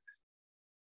work?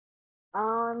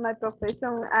 My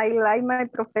profession, I like my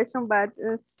profession, but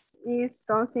it's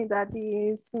something that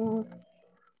is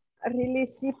really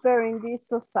cheaper in this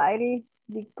society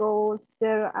because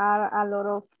there are a lot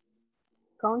of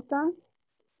accountants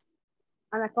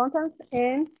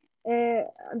and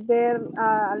there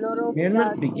are a lot of Mirna,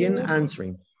 that begin is,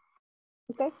 answering.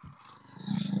 okay.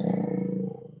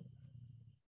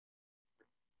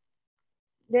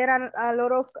 There are a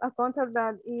lot of accountants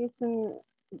that is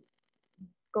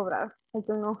cobrar, I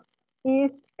don't know. Ay,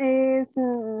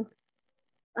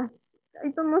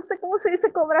 no sé cómo se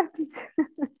dice cobrar.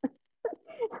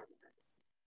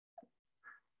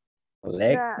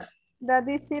 Collect. That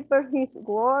is cheaper his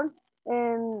work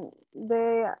and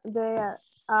they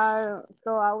are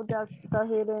throughout the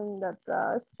hidden the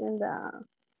trust and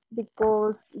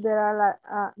because there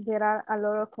are a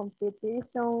lot of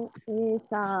competition.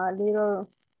 It's a little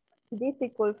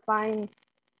difficult find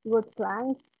good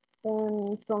clients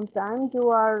and sometimes you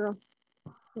are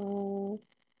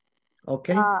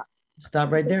Okay,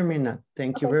 stop right there, Mirna.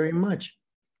 Thank you very much.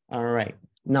 All right,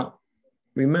 now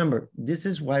remember, this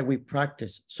is why we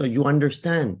practice, so you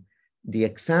understand the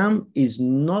exam is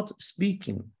not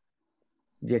speaking.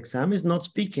 The exam is not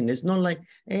speaking. It's not like,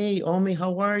 hey, Omi,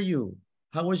 how are you?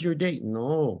 How was your day?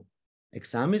 No,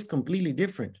 exam is completely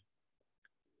different.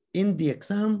 In the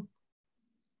exam,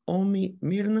 Omi,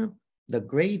 Mirna, the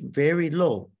grade very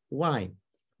low. Why?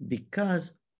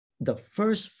 Because the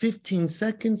first 15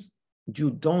 seconds,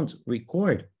 you don't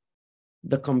record.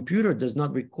 The computer does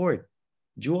not record.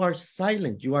 You are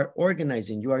silent, you are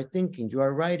organizing, you are thinking, you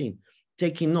are writing,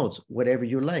 taking notes, whatever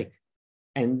you like.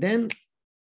 And then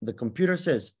the computer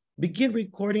says, begin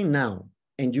recording now.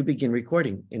 And you begin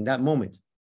recording in that moment.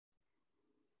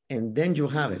 And then you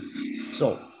have it.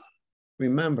 So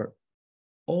remember,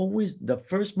 always the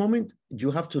first moment, you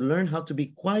have to learn how to be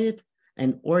quiet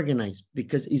and organized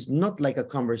because it's not like a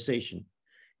conversation.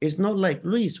 It's not like,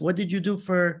 Luis, what did you do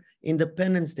for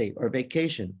Independence Day or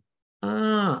vacation?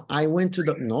 I went to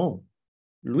the, no.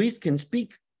 Luis can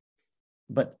speak,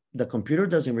 but the computer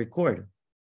doesn't record.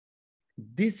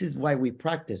 This is why we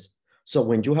practice. So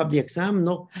when you have the exam,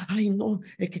 no, ay, no,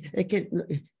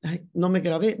 no me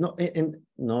grabé, no,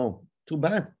 no, too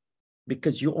bad,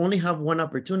 because you only have one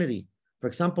opportunity. For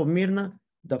example, Mirna,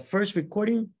 the first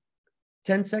recording,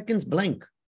 10 seconds blank.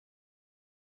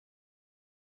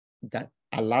 That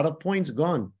a lot of points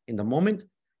gone. In the moment,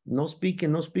 no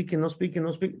speaking, no speaking, no speaking,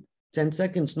 no speaking. 10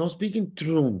 seconds, no speaking,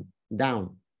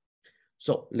 down.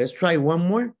 So let's try one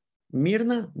more.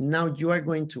 Mirna, now you are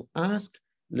going to ask.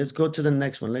 Let's go to the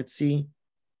next one. Let's see.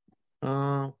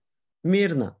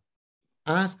 Mirna,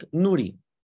 ask Nuri.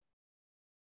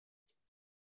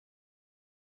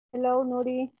 Hello,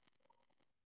 Nuri.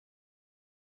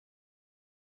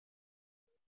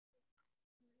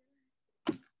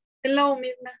 Hello,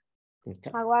 Mirna.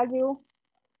 Okay. How are you?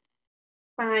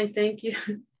 Fine, thank you.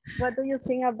 What do you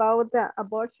think about the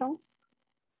abortion?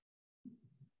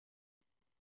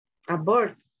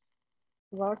 Abort.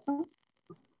 Abortion?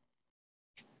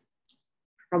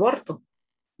 Aborto.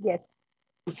 Yes.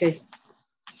 Okay.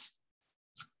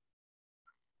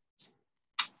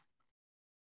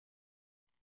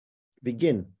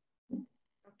 Begin.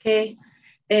 Okay.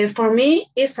 For me,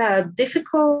 it's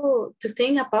difficult to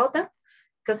think about that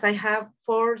because I have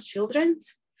 4 children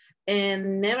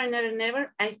and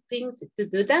never I think to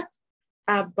do that.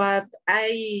 But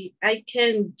I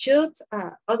can judge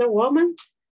other women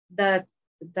that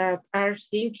are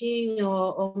thinking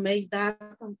or make that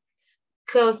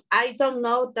because I don't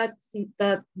know that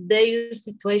their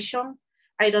situation.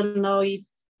 I don't know if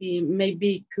it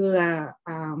maybe could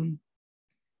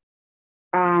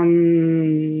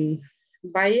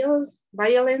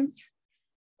violence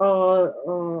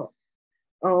or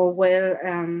well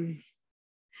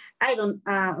I don't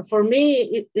for me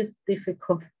it is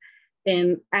difficult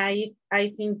and I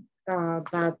think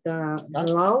that the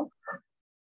law.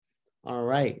 All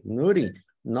right, Nuri,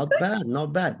 not bad,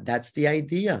 not bad. That's the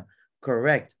idea.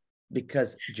 Correct.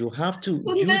 Because you have to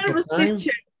I'm use nervous, the time.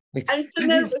 teacher. I'm too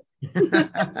nervous.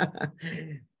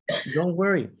 Don't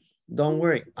worry. Don't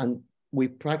worry. And we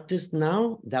practice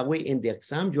now. That way in the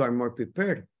exam, you are more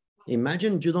prepared.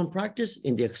 Imagine you don't practice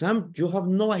in the exam. You have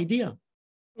no idea.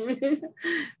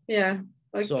 Yeah.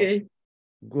 Okay. So,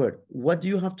 good. What do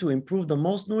you have to improve the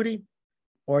most, Nuri?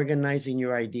 Organizing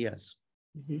your ideas.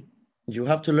 You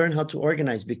have to learn how to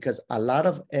organize because a lot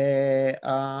of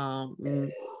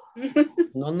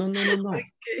No.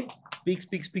 Okay.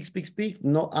 Speak.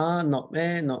 No, no,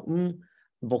 no,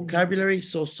 Vocabulary,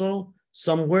 so.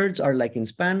 Some words are like in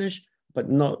Spanish, but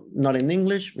not in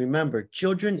English. Remember,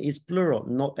 children is plural,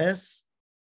 no S.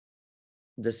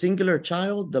 The singular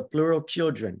child, the plural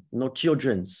children, no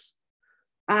children's.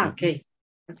 Okay.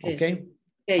 Okay.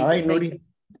 All right, Nuri,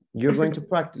 you're going to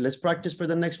practice. Let's practice for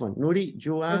the next one. Nuri,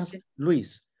 you ask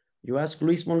Luis. You ask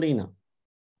Luis Molina.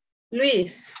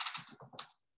 Luis.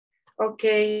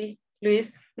 Okay,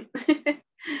 Luis.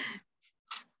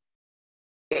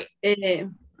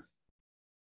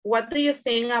 What do you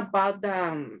think about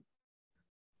the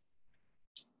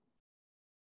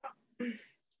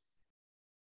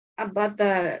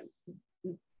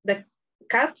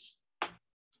cats?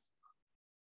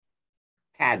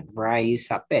 Cat, right, is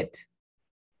a pet.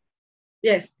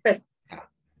 Yes, pet.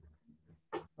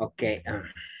 Okay.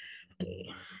 Okay,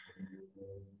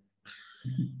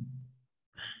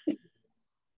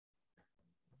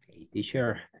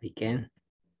 teacher, I can.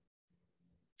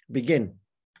 Begin.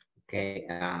 Okay.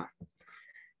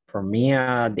 For me,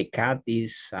 the cat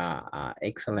is an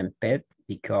excellent pet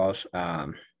because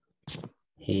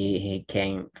he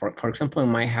can, for example, in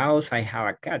my house, I have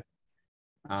a cat.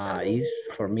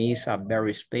 For me, it's a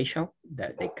very special.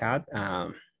 That the cat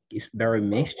is very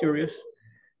mysterious.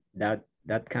 That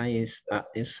kind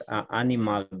is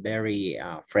animal very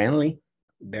friendly,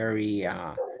 very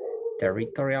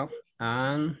territorial,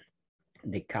 and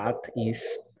the cat is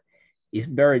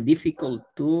very difficult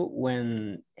too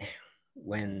when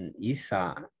it's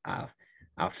a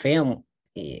film.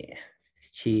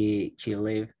 She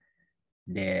leave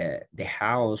the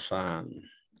house.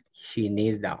 She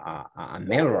needs a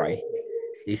memory.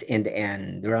 This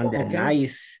and during the night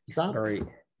is very.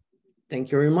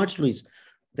 Thank you very much, Luis.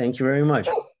 Thank you very much.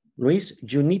 Luis,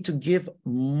 you need to give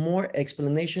more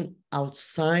explanation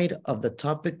outside of the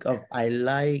topic of I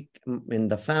like in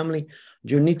the family.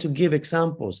 You need to give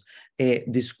examples,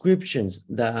 descriptions,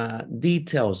 the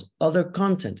details, other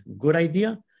content. Good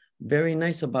idea. Very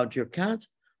nice about your cat,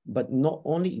 but not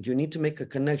only, you need to make a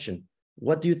connection.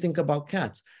 What do you think about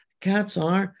cats? Cats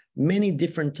are many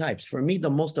different types. For me, the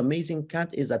most amazing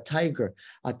cat is a tiger.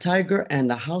 A tiger and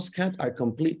a house cat are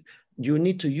complete. You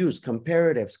need to use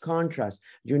comparatives, contrast.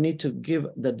 You need to give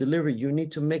the delivery. You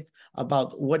need to make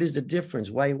about what is the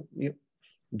difference. Why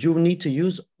you need to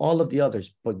use all of the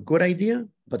others, but good idea.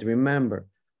 But remember,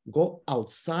 go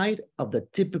outside of the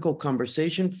typical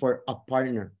conversation for a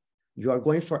partner. You are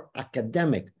going for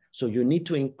academic. So you need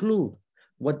to include,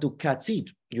 what do cats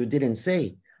eat? You didn't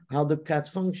say. How do cats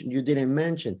function? You didn't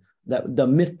mention. The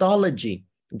mythology,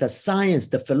 the science,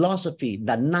 the philosophy,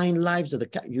 the 9 lives of the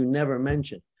cat, you never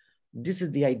mentioned. This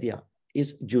is the idea,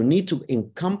 is you need to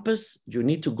encompass, you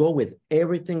need to go with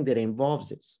everything that involves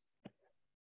this.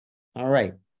 All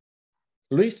right.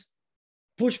 Luis,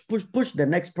 push the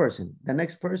next person. The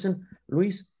next person,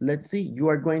 Luis, let's see, you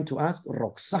are going to ask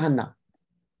Roxana.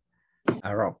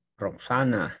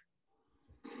 Roxana.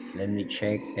 Let me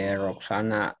check.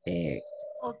 Roxana, okay.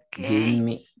 Give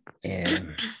me a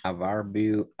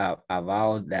review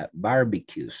about the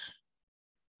barbecues.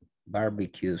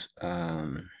 Barbecues.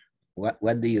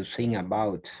 What do you think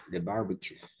about the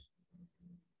barbecues?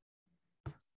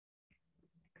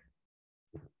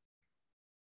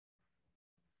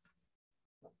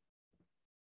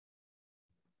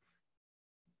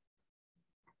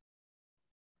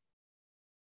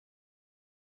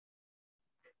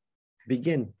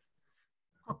 Begin.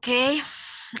 Okay,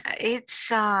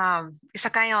 it's a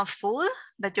kind of food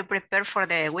that you prepare for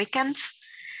the weekends.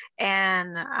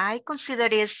 And I consider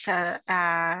it's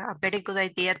a very good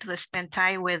idea to spend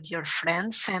time with your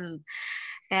friends and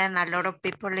a lot of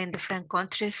people in different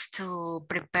countries to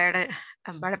prepare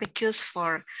barbecues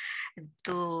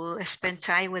to spend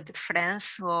time with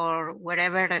friends or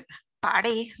whatever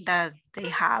party that they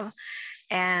have.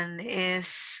 And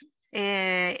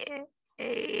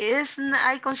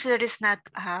I consider it's not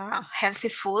healthy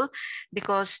food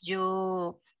because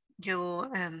you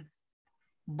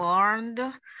burned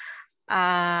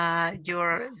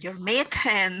your meat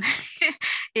and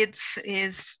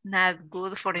it's not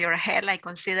good for your health, I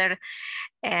consider.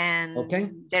 And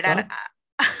okay, there are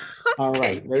all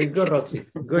right, very good, Roxy.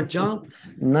 Good job.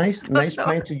 Nice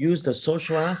trying to use the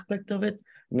social aspect of it.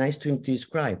 Nice to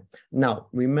describe. Now,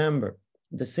 remember,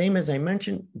 the same as I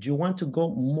mentioned, you want to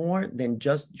go more than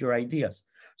just your ideas.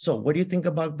 So what do you think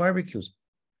about barbecues?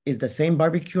 Is the same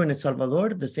barbecue in El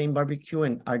Salvador, the same barbecue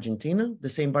in Argentina, the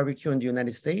same barbecue in the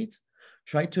United States?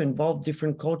 Try to involve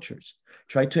different cultures.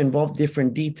 Try to involve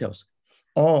different details.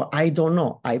 Oh, I don't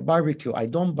know. I barbecue. I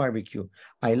don't barbecue.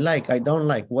 I like, I don't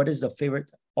like. What is the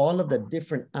favorite? all of the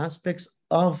different aspects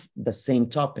of the same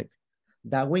topic.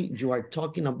 That way you are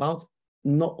talking about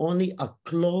not only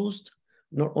closed,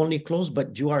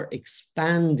 but you are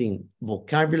expanding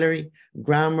vocabulary,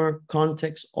 grammar,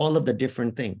 context, all of the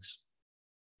different things.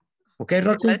 Okay,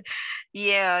 Roxy?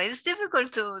 Yeah, it's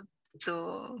difficult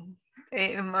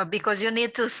because you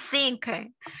need to think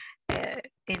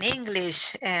in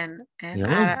English and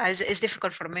it's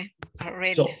difficult for me,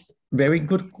 really. So, very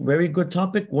good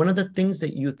topic. One of the things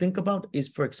that you think about is,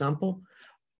 for example,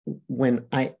 when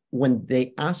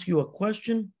they ask you a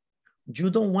question, you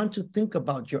don't want to think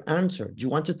about your answer. You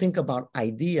want to think about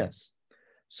ideas.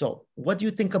 So what do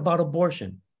you think about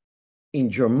abortion? In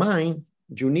your mind,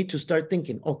 you need to start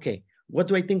thinking, okay, what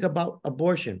do I think about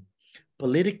abortion?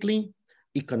 Politically,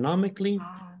 economically,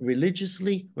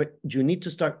 religiously, but you need to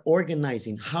start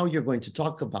organizing how you're going to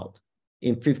talk about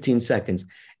in 15 seconds.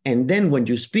 And then when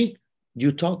you speak,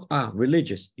 you talk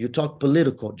religious, you talk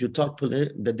political, you talk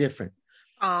the different.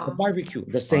 The barbecue,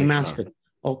 the same aspect.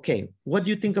 Okay, what do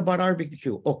you think about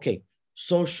barbecue? Okay,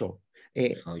 social,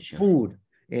 food,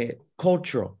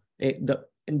 cultural. And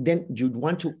then you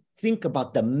want to think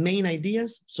about the main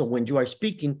ideas. So when you are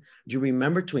speaking, you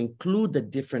remember to include the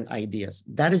different ideas.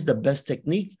 That is the best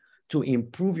technique to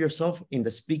improve yourself in the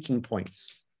speaking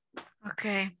points.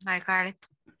 Okay, I got it.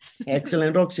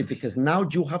 Excellent, Roxy, because now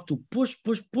you have to push.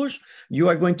 You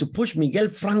are going to push Miguel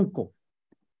Franco.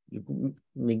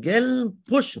 Miguel,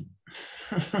 push him.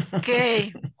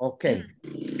 Okay. Okay.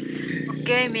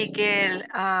 Okay, Miguel.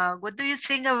 What do you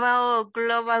think about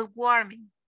global warming?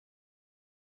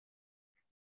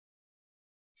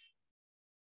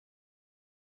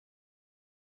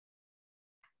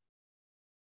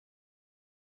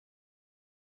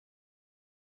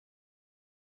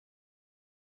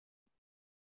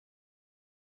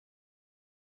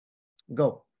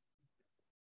 Go.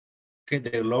 Okay,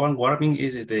 the global warming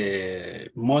is the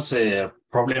most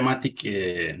problematic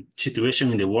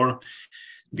situation in the world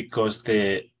because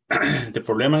the the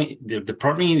problem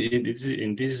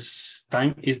in this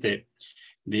time is the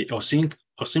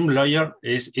ozone layer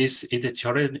is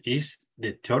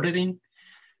deteriorating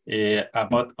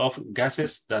about of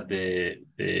gases that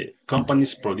the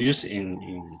companies produce in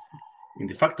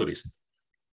the factories.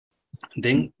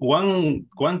 Then one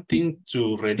thing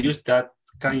to reduce that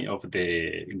kind of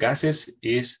the gases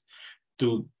is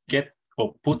to get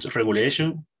or put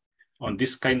regulation on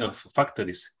this kind of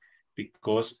factories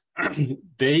because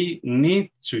they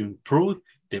need to improve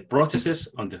the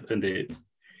processes on the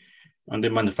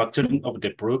manufacturing of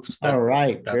the products. All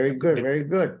right, very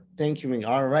good. Thank you,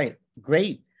 Miguel. All right,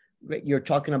 great. You're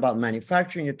talking about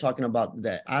manufacturing. You're talking about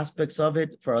the aspects of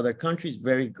it for other countries.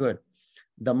 Very good.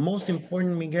 The most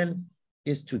important, Miguel,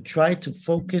 is to try to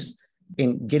focus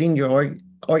in getting your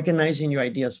organizing your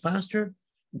ideas faster.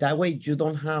 That way you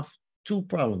don't have two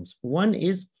problems. One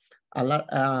is a lot,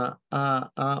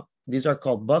 these are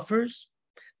called buffers,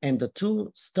 and the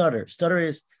two stutter. Stutter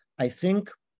is I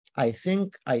think.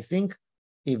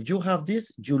 If you have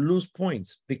this, you lose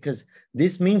points because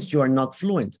this means you are not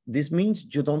fluent. This means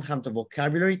you don't have the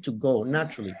vocabulary to go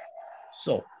naturally.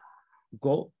 So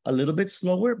go a little bit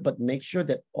slower, but make sure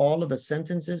that all of the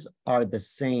sentences are the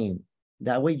same.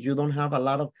 That way you don't have a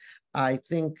lot of, that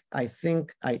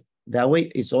way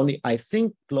it's only, I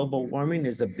think global warming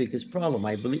is the biggest problem,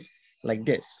 I believe, like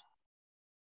this.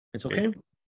 It's okay?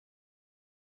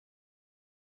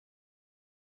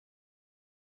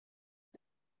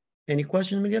 Any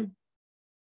questions, Miguel?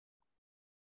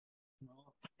 No,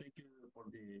 thank you for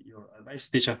your advice,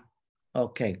 teacher.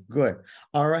 Okay, good.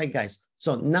 All right, guys.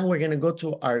 So now we're going to go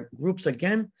to our groups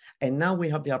again. And now we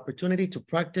have the opportunity to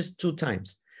practice 2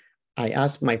 times. I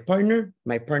ask my partner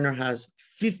has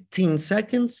 15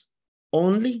 seconds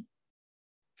only,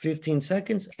 15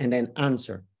 seconds, and then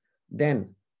answer.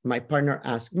 Then my partner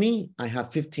asks me, I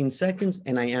have 15 seconds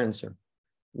and I answer.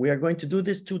 We are going to do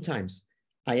this 2 times.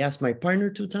 I ask my partner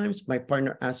 2 times, my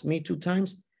partner asks me 2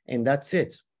 times, and that's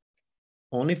it.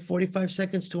 Only 45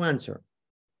 seconds to answer.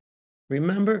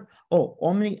 Remember, oh,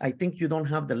 Omi, I think you don't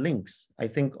have the links. I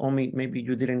think, Omi, maybe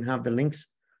you didn't have the links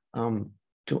to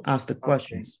ask the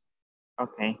questions.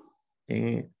 Okay.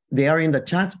 They are in the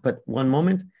chat, but one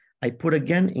moment. I put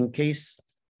again in case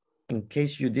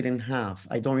you didn't have.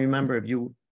 I don't remember if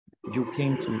you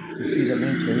came to see the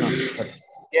link or not. But...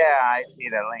 Yeah, I see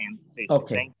the link.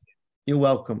 Okay. Thank you. You're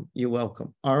welcome. You're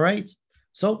welcome. All right.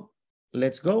 So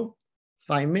let's go.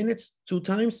 5 minutes, 2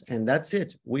 times, and that's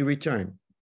it. We return.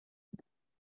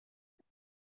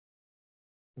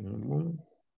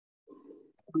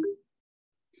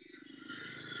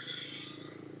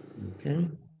 Okay.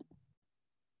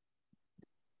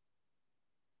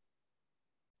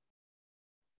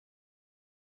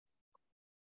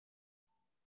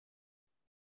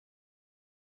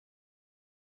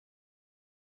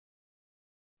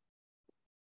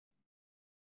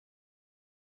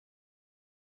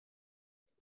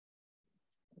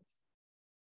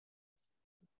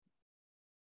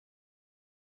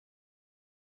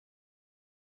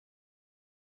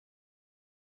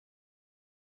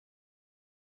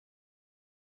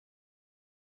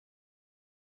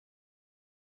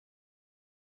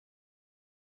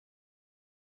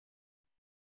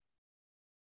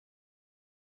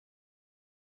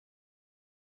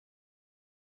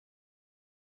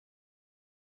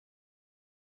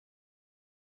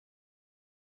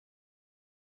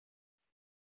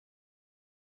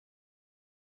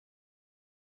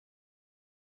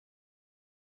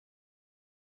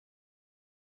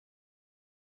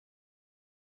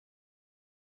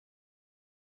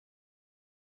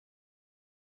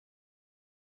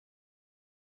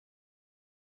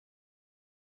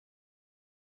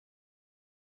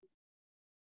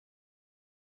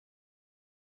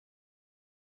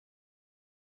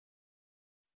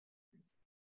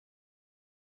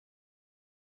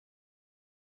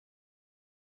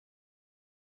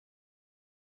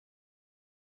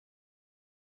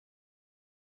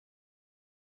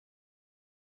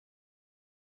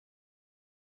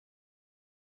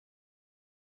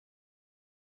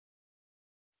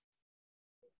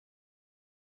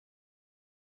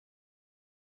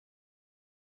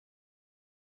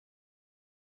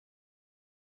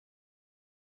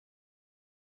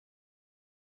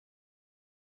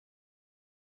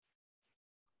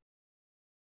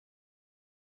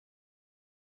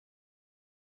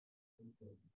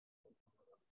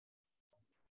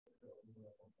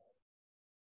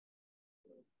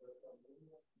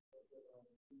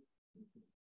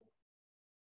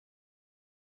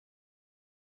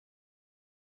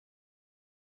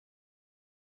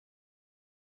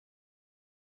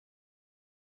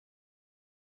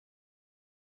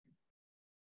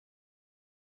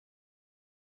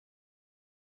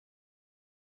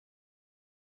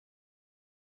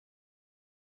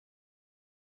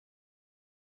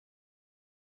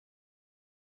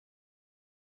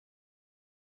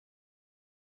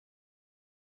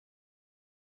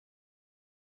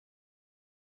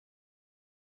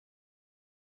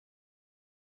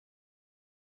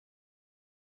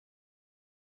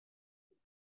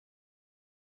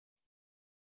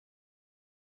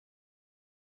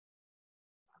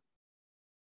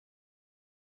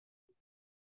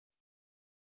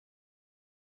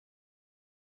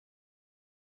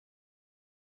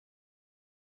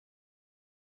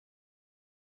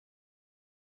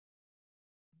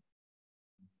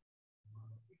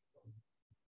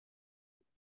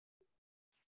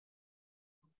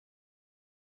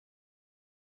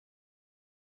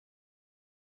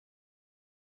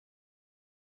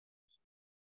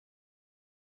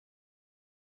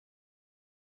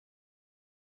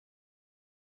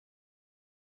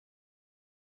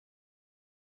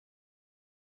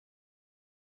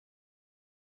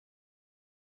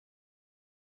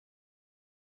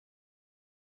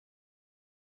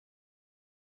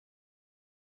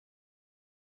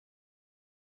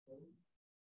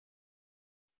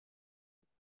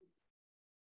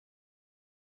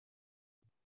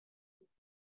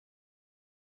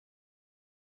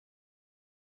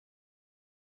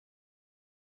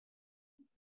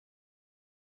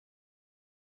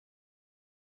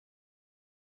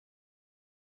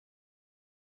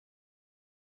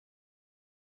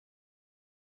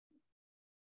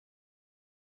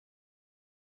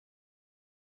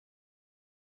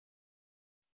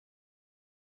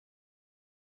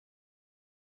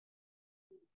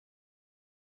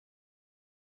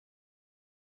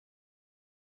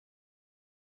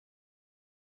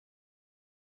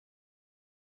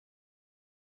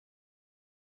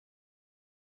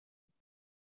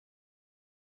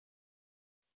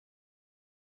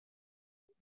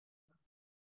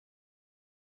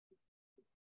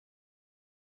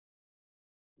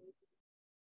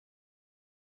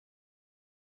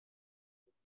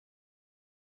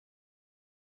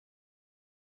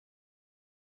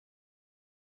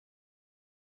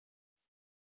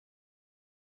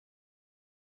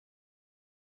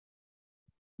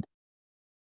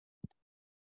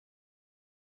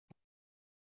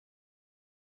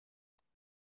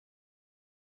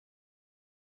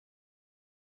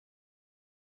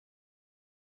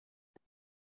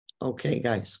 Okay,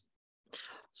 guys.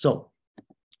 So,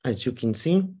 as you can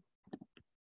see,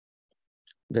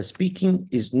 the speaking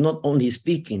is not only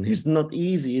speaking. It's not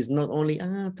easy. It's not only,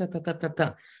 ta, ta, ta, ta,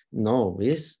 ta. No,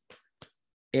 it's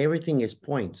everything is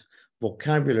points.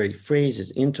 Vocabulary,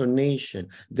 phrases, intonation,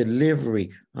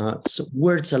 delivery,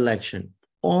 word selection.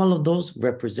 All of those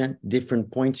represent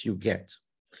different points you get.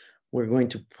 We're going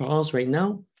to pause right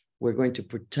now. We're going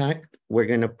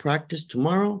to practice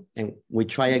tomorrow, and we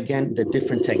try again the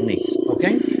different techniques,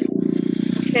 okay?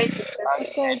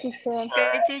 Okay, teacher.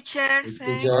 Okay, teacher.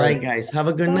 Thank All right, you. guys. Have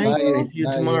a good Thank night. you. And see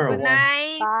you tomorrow. Good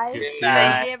night. Bye. Good Bye,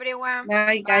 night. everyone.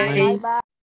 Bye, Bye. guys. Bye.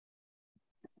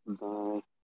 Bye.